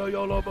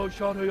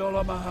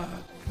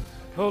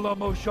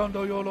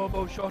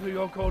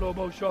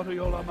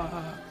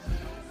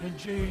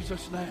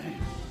Jesus'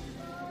 name.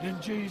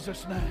 In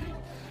Jesus' name.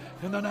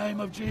 In the name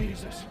of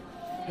Jesus.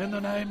 In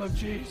the name of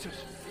Jesus.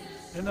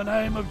 In the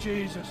name of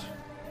Jesus.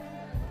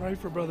 Pray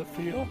for Brother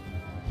Phil.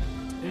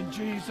 In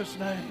Jesus'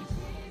 name.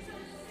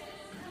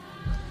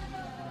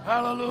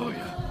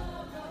 Hallelujah.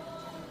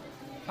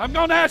 I'm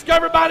going to ask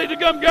everybody to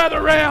come gather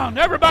around.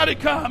 Everybody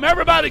come.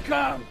 Everybody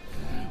come.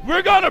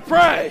 We're going to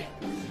pray.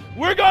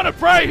 We're going to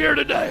pray here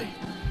today.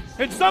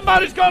 And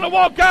somebody's going to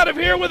walk out of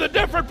here with a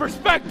different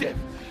perspective.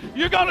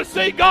 You're going to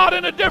see God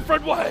in a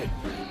different way.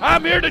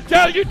 I'm here to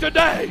tell you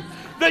today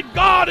that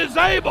God is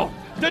able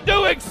to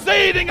do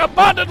exceeding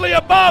abundantly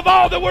above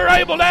all that we're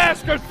able to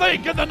ask or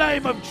think in the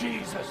name of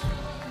Jesus.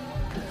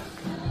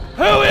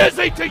 Who is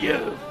He to you?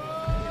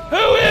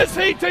 Who is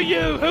He to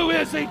you? Who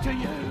is He to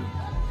you?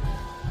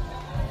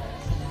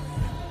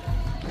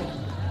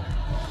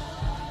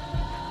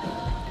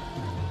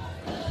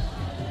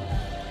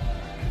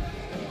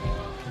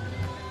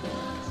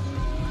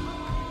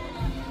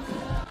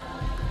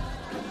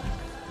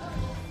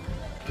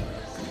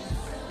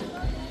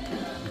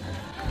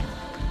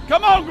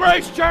 Come on,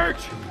 Grace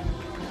Church.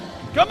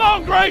 Come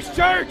on, Grace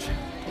Church.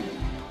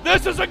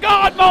 This is a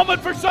God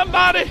moment for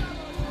somebody.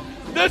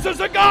 This is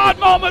a God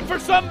moment for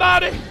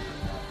somebody.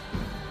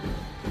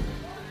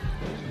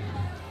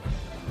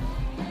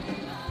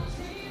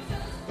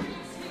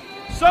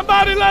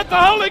 Somebody let the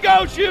Holy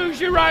Ghost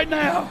use you right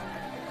now.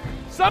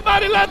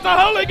 Somebody let the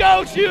Holy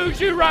Ghost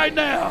use you right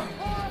now.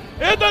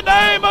 In the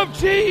name of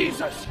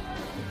Jesus.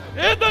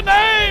 In the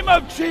name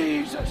of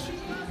Jesus.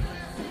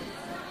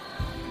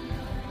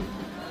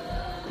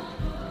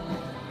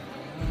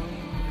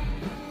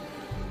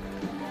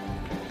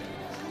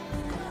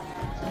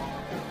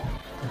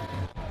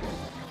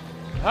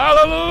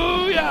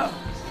 Hallelujah.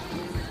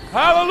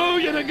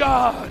 Hallelujah to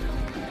God.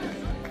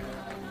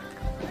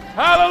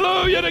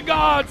 Hallelujah to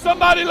God.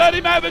 Somebody let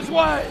Him have His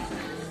way.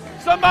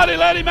 Somebody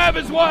let Him have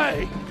His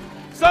way.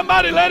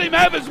 Somebody let Him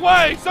have His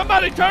way.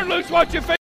 Somebody turn loose what you feel.